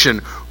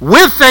petition,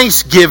 with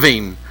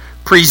thanksgiving,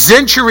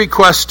 present your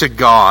requests to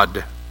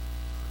God.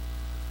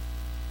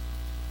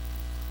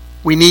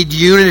 We need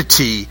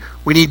unity.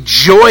 We need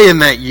joy in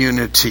that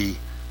unity.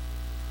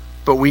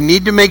 But we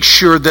need to make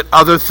sure that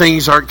other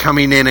things aren't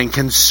coming in and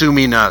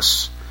consuming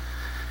us.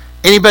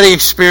 Anybody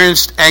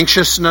experienced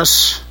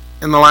anxiousness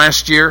in the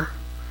last year?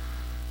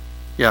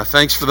 Yeah,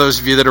 thanks for those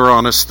of you that are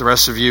honest. The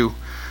rest of you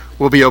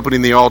will be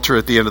opening the altar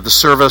at the end of the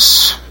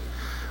service.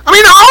 I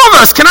mean, all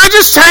of us, can I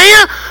just tell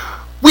you?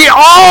 We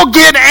all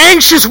get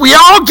anxious. We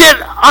all get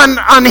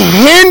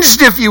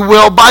unhinged, if you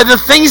will, by the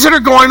things that are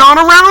going on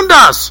around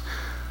us.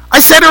 I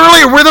said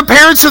earlier, we're the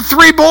parents of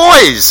 3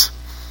 boys.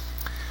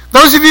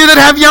 Those of you that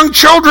have young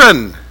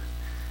children,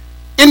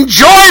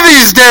 enjoy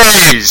these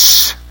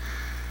days.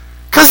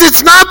 Because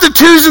it's not the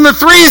 2s and the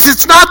 3s.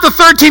 It's not the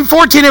 13,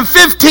 14, and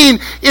 15.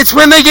 It's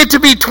when they get to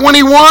be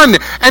 21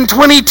 and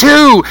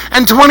 22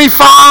 and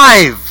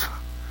 25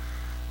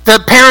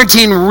 that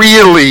parenting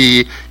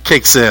really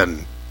kicks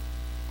in.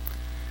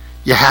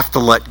 You have to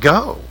let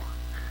go.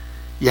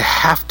 You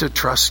have to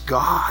trust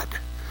God.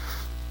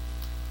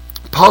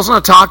 Paul's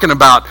not talking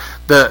about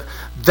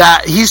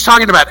he's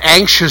talking about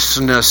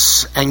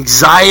anxiousness,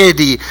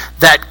 anxiety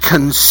that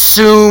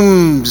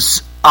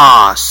consumes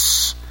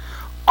us.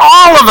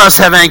 All of us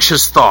have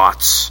anxious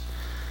thoughts.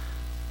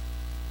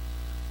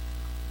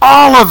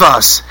 All of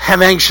us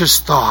have anxious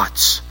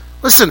thoughts.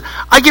 Listen,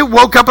 I get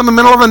woke up in the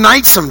middle of the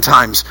night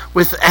sometimes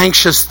with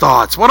anxious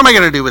thoughts. What am I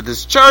going to do with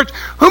this church?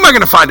 Who am I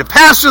going to find to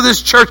pastor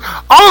this church?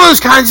 All of those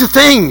kinds of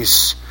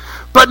things.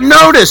 But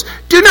notice,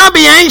 do not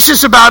be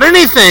anxious about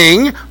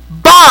anything,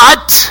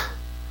 but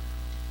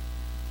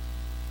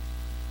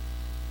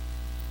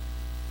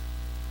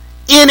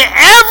in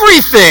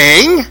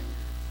everything,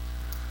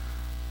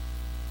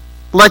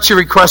 let your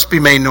requests be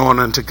made known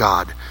unto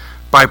God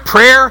by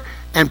prayer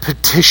and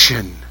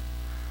petition.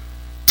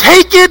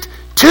 Take it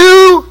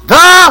to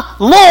the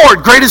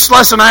Lord. Greatest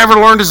lesson I ever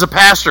learned as a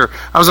pastor.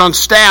 I was on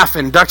staff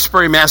in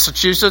Duxbury,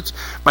 Massachusetts.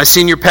 My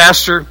senior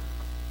pastor,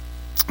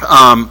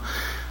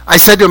 I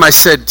said to him,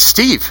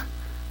 Steve,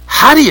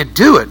 how do you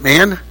do it,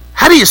 man?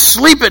 How do you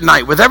sleep at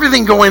night with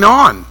everything going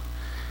on?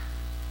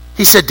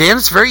 He said, Dan,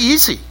 it's very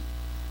easy.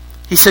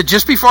 He said,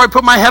 just before I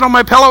put my head on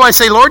my pillow, I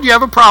say, Lord, you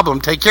have a problem.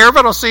 Take care of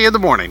it. I'll see you in the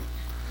morning.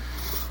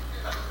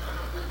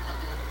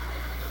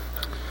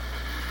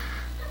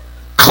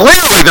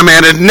 Clearly, the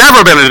man had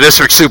never been a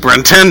district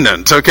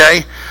superintendent,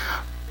 okay?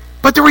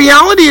 But the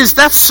reality is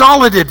that's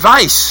solid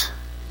advice,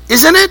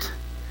 isn't it?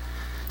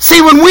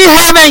 See, when we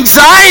have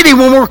anxiety,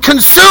 when we're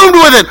consumed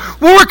with it,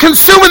 when we're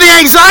consumed with the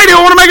anxiety,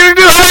 what am I going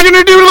to do? How am I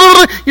going to do?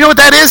 You know what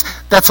that is?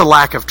 That's a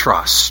lack of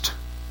trust.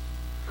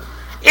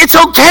 It's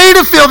okay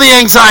to feel the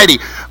anxiety.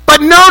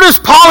 But notice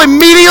Paul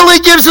immediately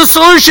gives a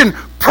solution.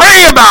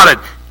 Pray about it.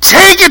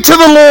 Take it to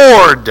the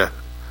Lord.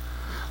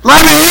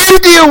 Let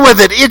Him deal with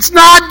it. It's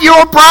not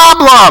your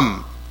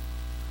problem.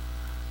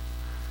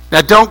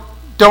 Now,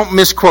 don't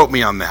misquote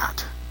me on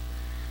that.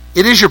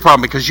 It is your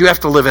problem because you have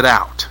to live it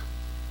out.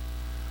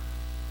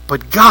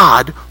 But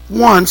God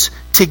wants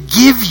to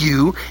give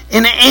you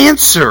an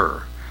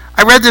answer.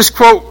 I read this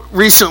quote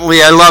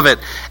recently. I love it.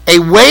 A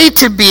way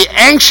to be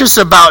anxious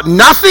about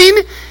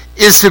nothing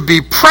is to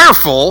be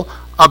prayerful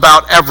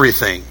about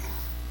everything.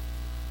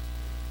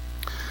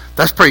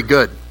 That's pretty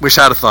good. Wish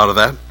I'd have thought of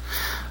that.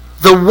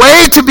 The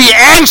way to be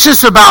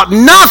anxious about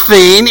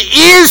nothing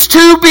is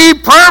to be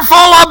prayerful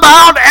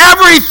about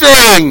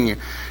everything.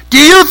 Do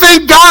you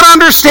think God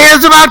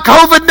understands about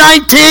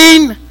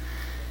COVID-19?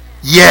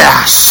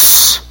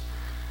 Yes.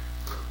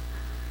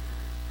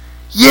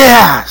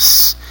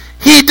 Yes,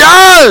 He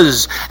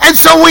does. And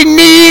so we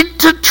need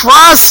to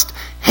trust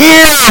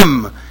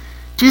Him.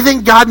 Do you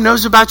think God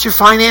knows about your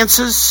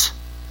finances?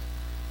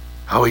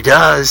 Oh, He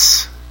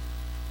does.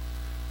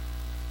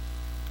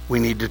 We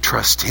need to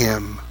trust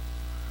Him.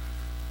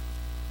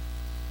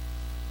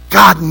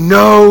 God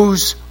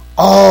knows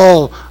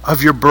all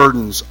of your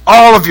burdens,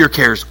 all of your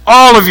cares,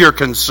 all of your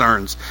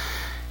concerns.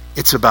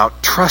 It's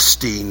about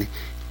trusting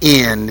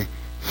in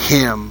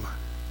Him.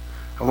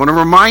 I want to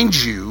remind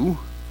you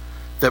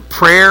that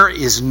prayer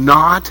is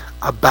not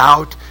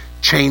about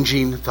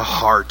changing the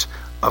heart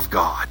of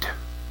God.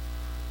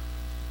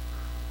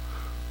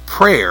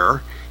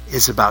 Prayer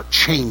is about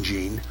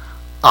changing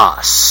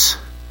us.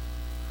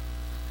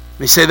 Let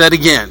me say that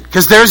again,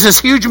 because there's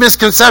this huge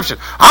misconception.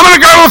 I'm going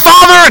to go to the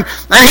Father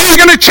and He's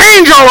going to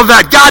change all of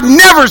that. God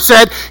never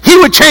said He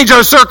would change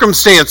our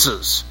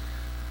circumstances.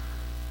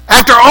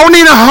 After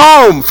owning a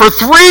home for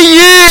 3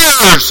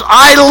 years,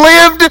 I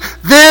lived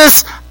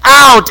this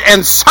out,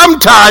 and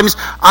sometimes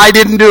I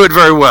didn't do it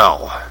very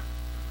well.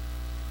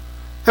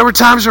 There were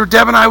times where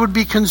Deb and I would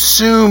be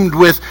consumed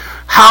with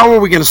how are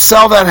we going to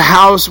sell that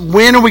house?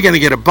 When are we going to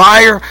get a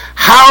buyer?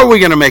 How are we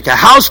going to make a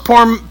house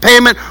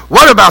payment?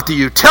 What about the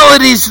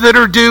utilities that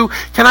are due?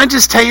 Can I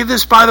just tell you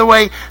this, by the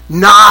way?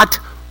 Not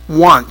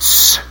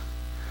once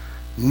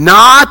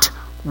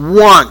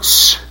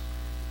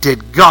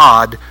did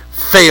God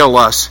fail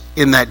us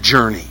in that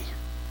journey.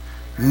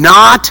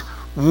 Not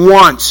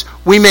once.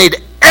 We made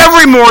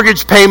every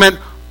mortgage payment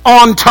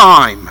on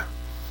time.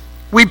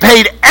 We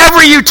paid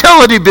every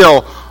utility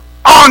bill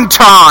on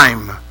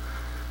time.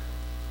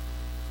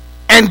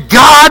 And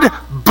God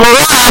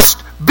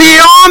blessed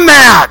beyond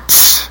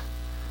that.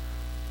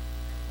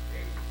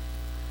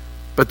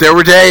 But there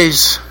were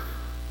days,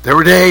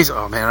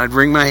 oh man, I'd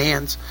wring my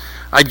hands.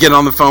 I'd get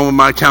on the phone with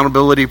my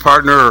accountability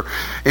partner or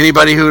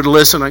anybody who would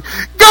listen.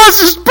 God's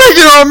just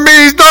picking on me.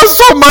 He's not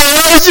so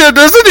mad.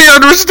 Doesn't He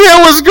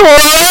understand what's going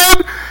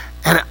on?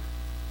 And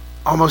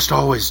almost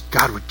always,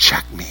 God would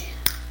check me.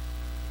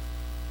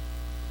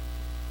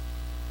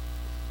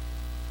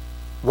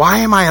 Why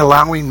am I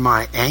allowing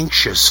my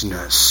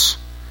anxiousness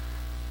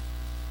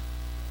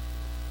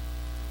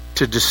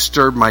to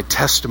disturb my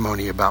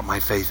testimony about my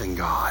faith in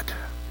God?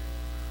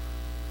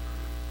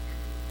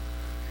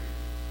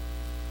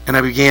 And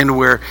I began to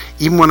where,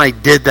 even when I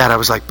did that, I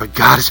was like, but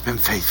God has been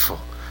faithful.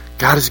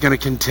 God is going to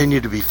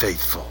continue to be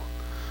faithful.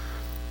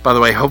 By the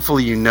way,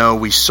 hopefully you know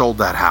we sold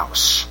that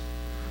house.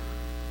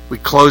 We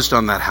closed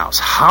on that house.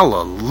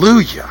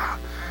 Hallelujah.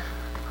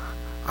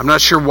 I'm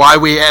not sure why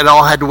we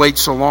all had to wait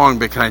so long,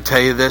 but can I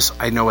tell you this?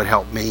 I know it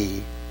helped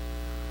me.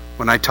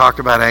 When I talk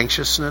about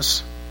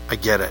anxiousness, I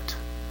get it.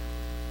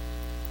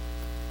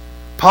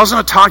 Paul's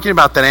not talking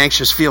about that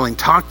anxious feeling.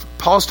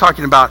 Paul's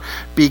talking about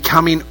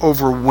becoming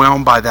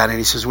overwhelmed by that. And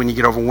he says, when you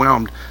get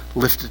overwhelmed,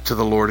 lift it to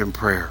the Lord in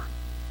prayer.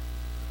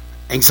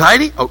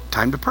 Anxiety? Oh,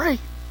 time to pray.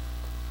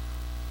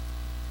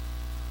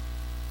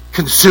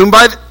 Consumed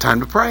by time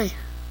to pray.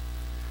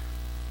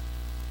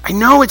 I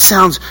know it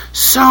sounds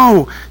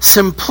so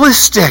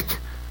simplistic.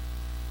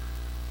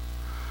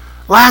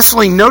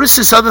 Lastly, notice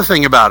this other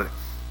thing about it.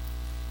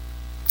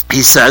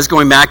 He says,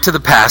 going back to the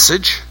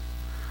passage,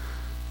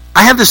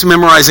 I have this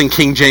memorized in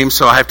King James,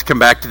 so I have to come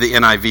back to the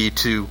NIV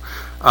too.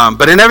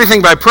 But in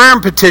everything by prayer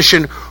and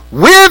petition,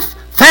 with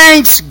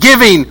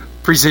thanksgiving,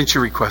 present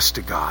your request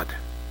to God.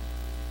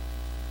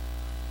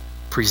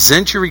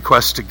 Present your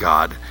request to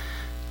God,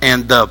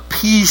 and the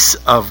peace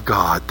of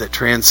God that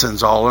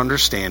transcends all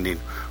understanding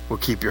will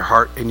keep your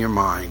heart and your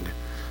mind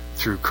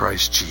through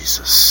Christ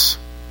Jesus.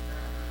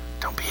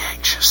 Don't be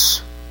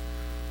anxious.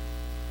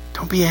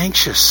 Don't be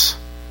anxious.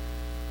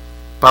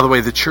 By the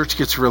way, the church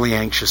gets really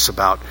anxious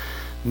about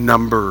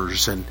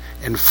numbers and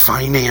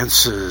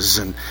finances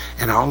and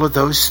all of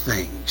those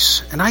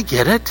things. And I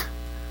get it.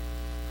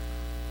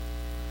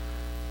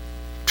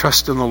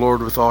 Trust in the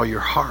Lord with all your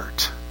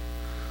heart.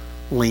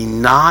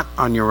 Lean not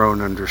on your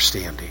own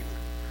understanding,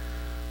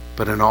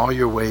 but in all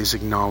your ways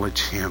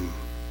acknowledge Him.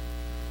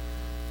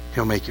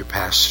 He'll make your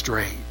path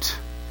straight.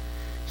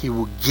 He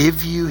will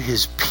give you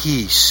His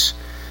peace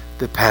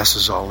that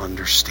passes all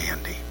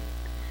understanding.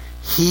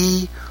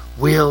 He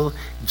will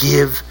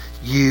give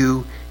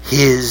you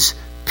His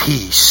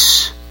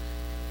peace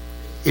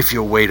if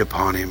you'll wait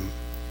upon Him.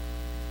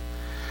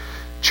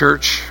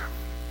 Church,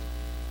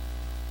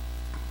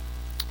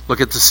 look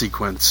at the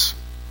sequence.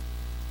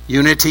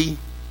 Unity,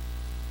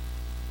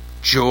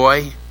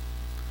 joy,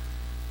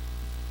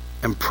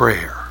 and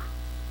prayer.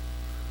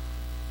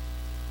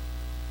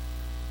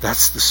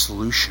 That's the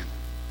solution.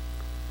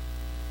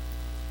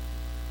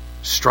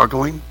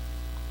 Struggling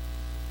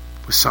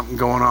with something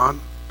going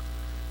on?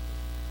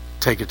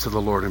 Take it to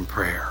the Lord in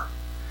prayer.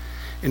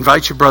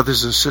 Invite your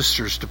brothers and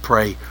sisters to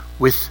pray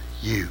with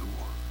you.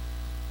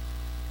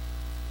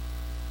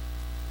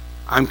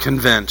 I'm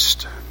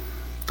convinced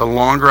the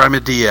longer I'm a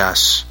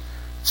DS,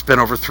 it's been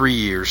over 3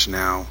 years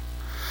now,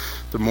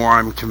 the more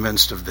I'm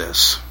convinced of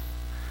this.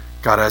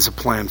 God has a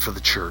plan for the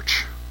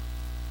church.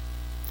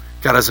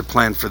 God has a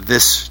plan for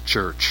this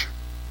church.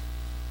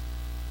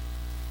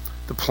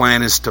 The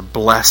plan is to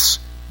bless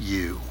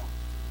you.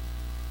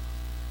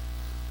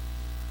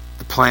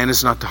 The plan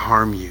is not to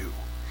harm you.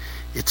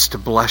 It's to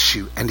bless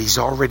you. And He's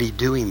already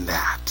doing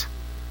that.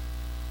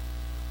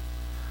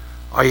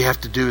 All you have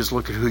to do is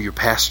look at who your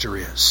pastor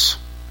is.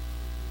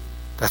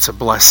 That's a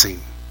blessing.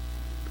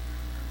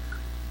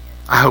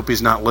 I hope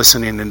he's not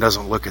listening and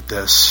doesn't look at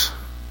this.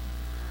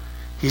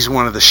 He's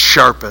one of the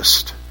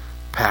sharpest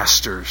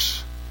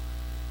pastors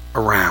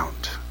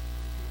around.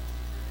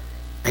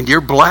 And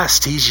you're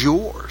blessed. He's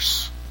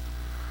yours.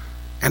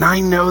 And I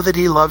know that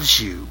he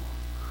loves you.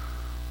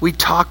 We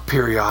talk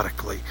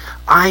periodically.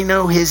 I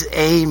know his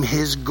aim,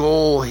 his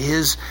goal,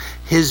 his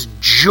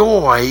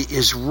joy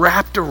is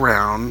wrapped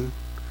around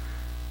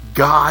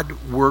God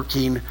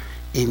working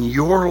in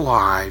your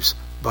lives,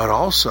 but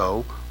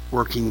also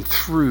working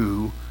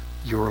through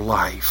your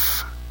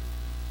life.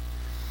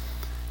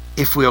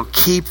 If we'll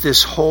keep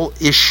this whole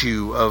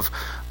issue of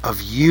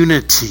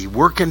unity,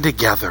 working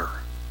together,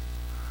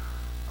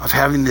 of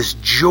having this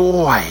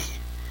joy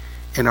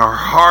in our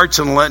hearts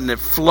and letting it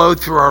flow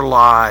through our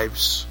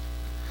lives,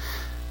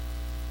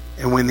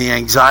 and when the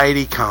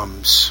anxiety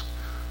comes,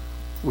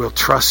 we'll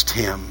trust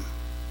him.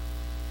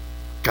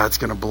 God's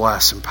going to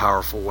bless in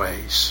powerful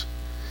ways.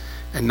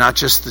 And not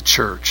just the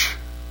church.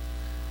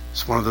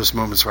 It's one of those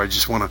moments where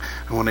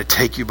I want to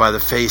take you by the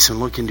face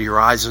and look into your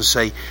eyes and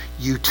say,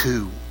 you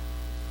too.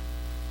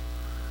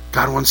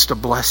 God wants to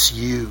bless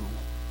you.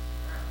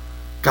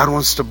 God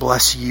wants to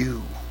bless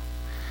you.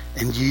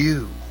 And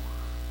you.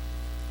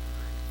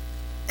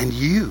 And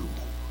you.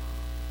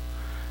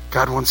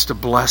 God wants to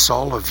bless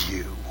all of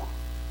you.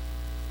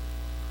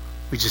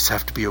 We just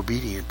have to be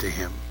obedient to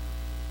him.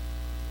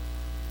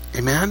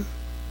 Amen?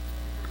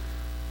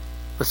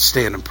 Let's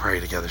stand and pray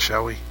together,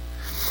 shall we?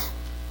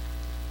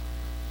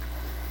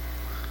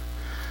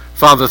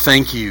 Father,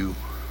 thank you.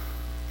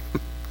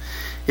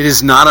 It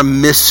is not a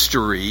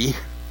mystery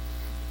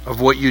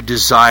of what you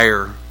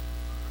desire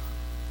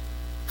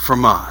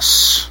from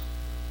us.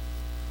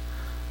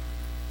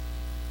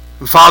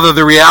 And Father,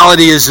 the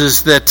reality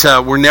is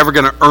that we're never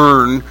going to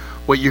earn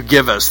what you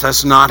give us.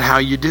 That's not how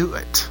you do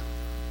it.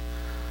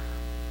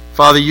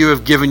 Father, you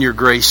have given your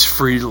grace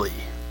freely.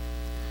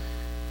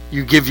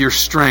 You give your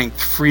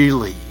strength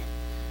freely.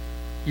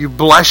 You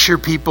bless your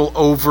people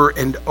over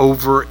and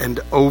over and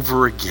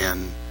over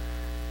again.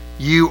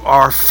 You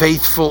are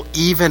faithful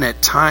even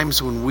at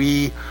times when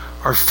we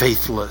are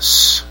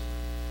faithless.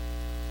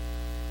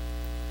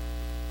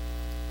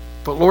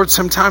 But Lord,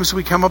 sometimes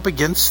we come up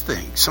against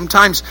things.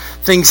 Sometimes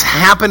things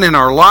happen in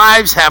our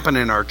lives, happen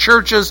in our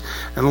churches.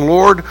 And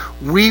Lord,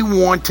 we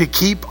want to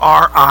keep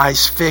our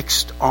eyes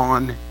fixed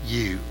on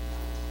you.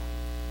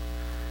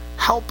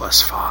 Help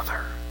us,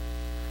 Father,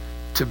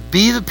 to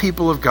be the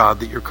people of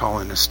God that you're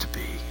calling us to be.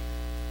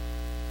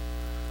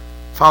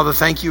 Father,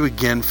 thank you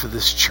again for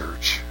this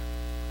church.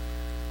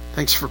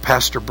 Thanks for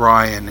Pastor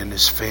Brian and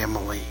his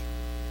family.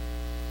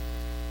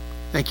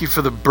 Thank you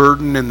for the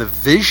burden and the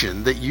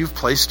vision that you've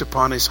placed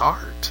upon his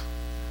heart.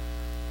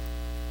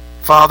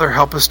 Father,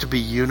 help us to be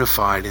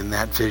unified in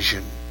that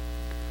vision,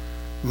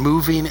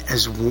 moving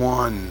as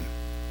one,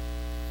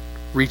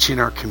 reaching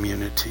our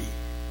community.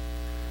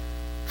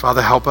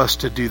 Father, help us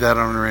to do that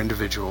on our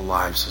individual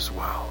lives as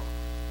well.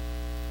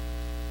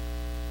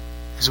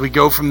 As we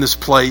go from this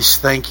place,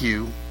 thank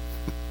you.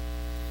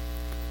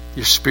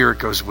 Your Spirit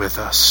goes with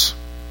us.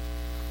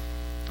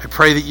 I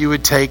pray that you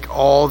would take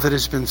all that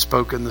has been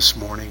spoken this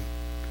morning.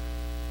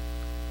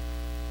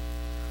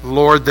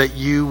 Lord, that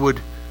you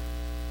would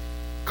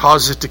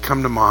cause it to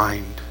come to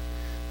mind,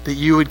 that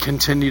you would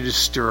continue to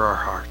stir our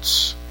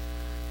hearts.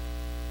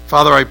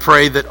 Father, I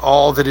pray that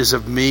all that is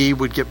of me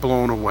would get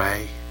blown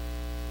away,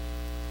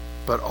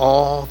 but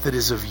all that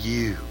is of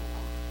you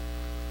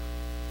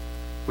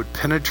would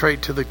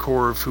penetrate to the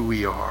core of who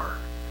we are,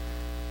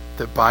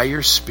 that by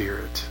your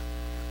Spirit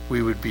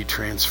we would be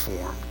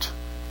transformed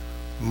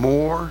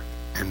more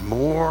and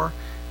more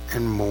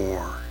and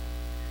more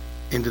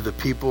into the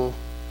people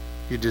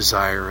you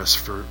desire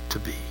us to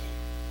be.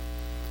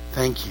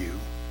 Thank you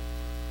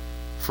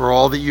for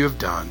all that you have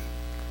done,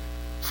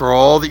 for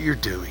all that you're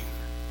doing,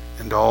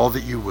 and all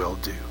that you will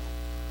do.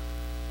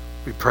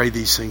 We pray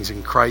these things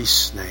in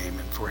Christ's name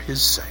and for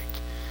his sake.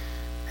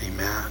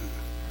 Amen.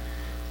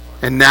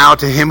 And now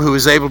to him who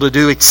is able to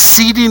do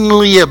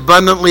exceedingly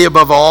abundantly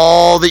above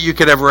all that you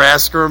could ever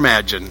ask or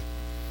imagine,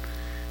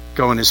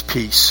 go in his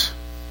peace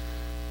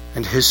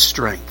and his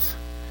strength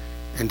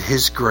and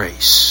his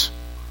grace.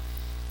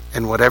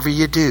 And whatever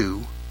you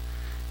do,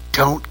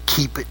 don't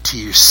keep it to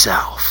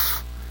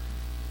yourself.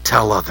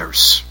 Tell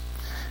others.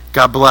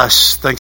 God bless. Thanks.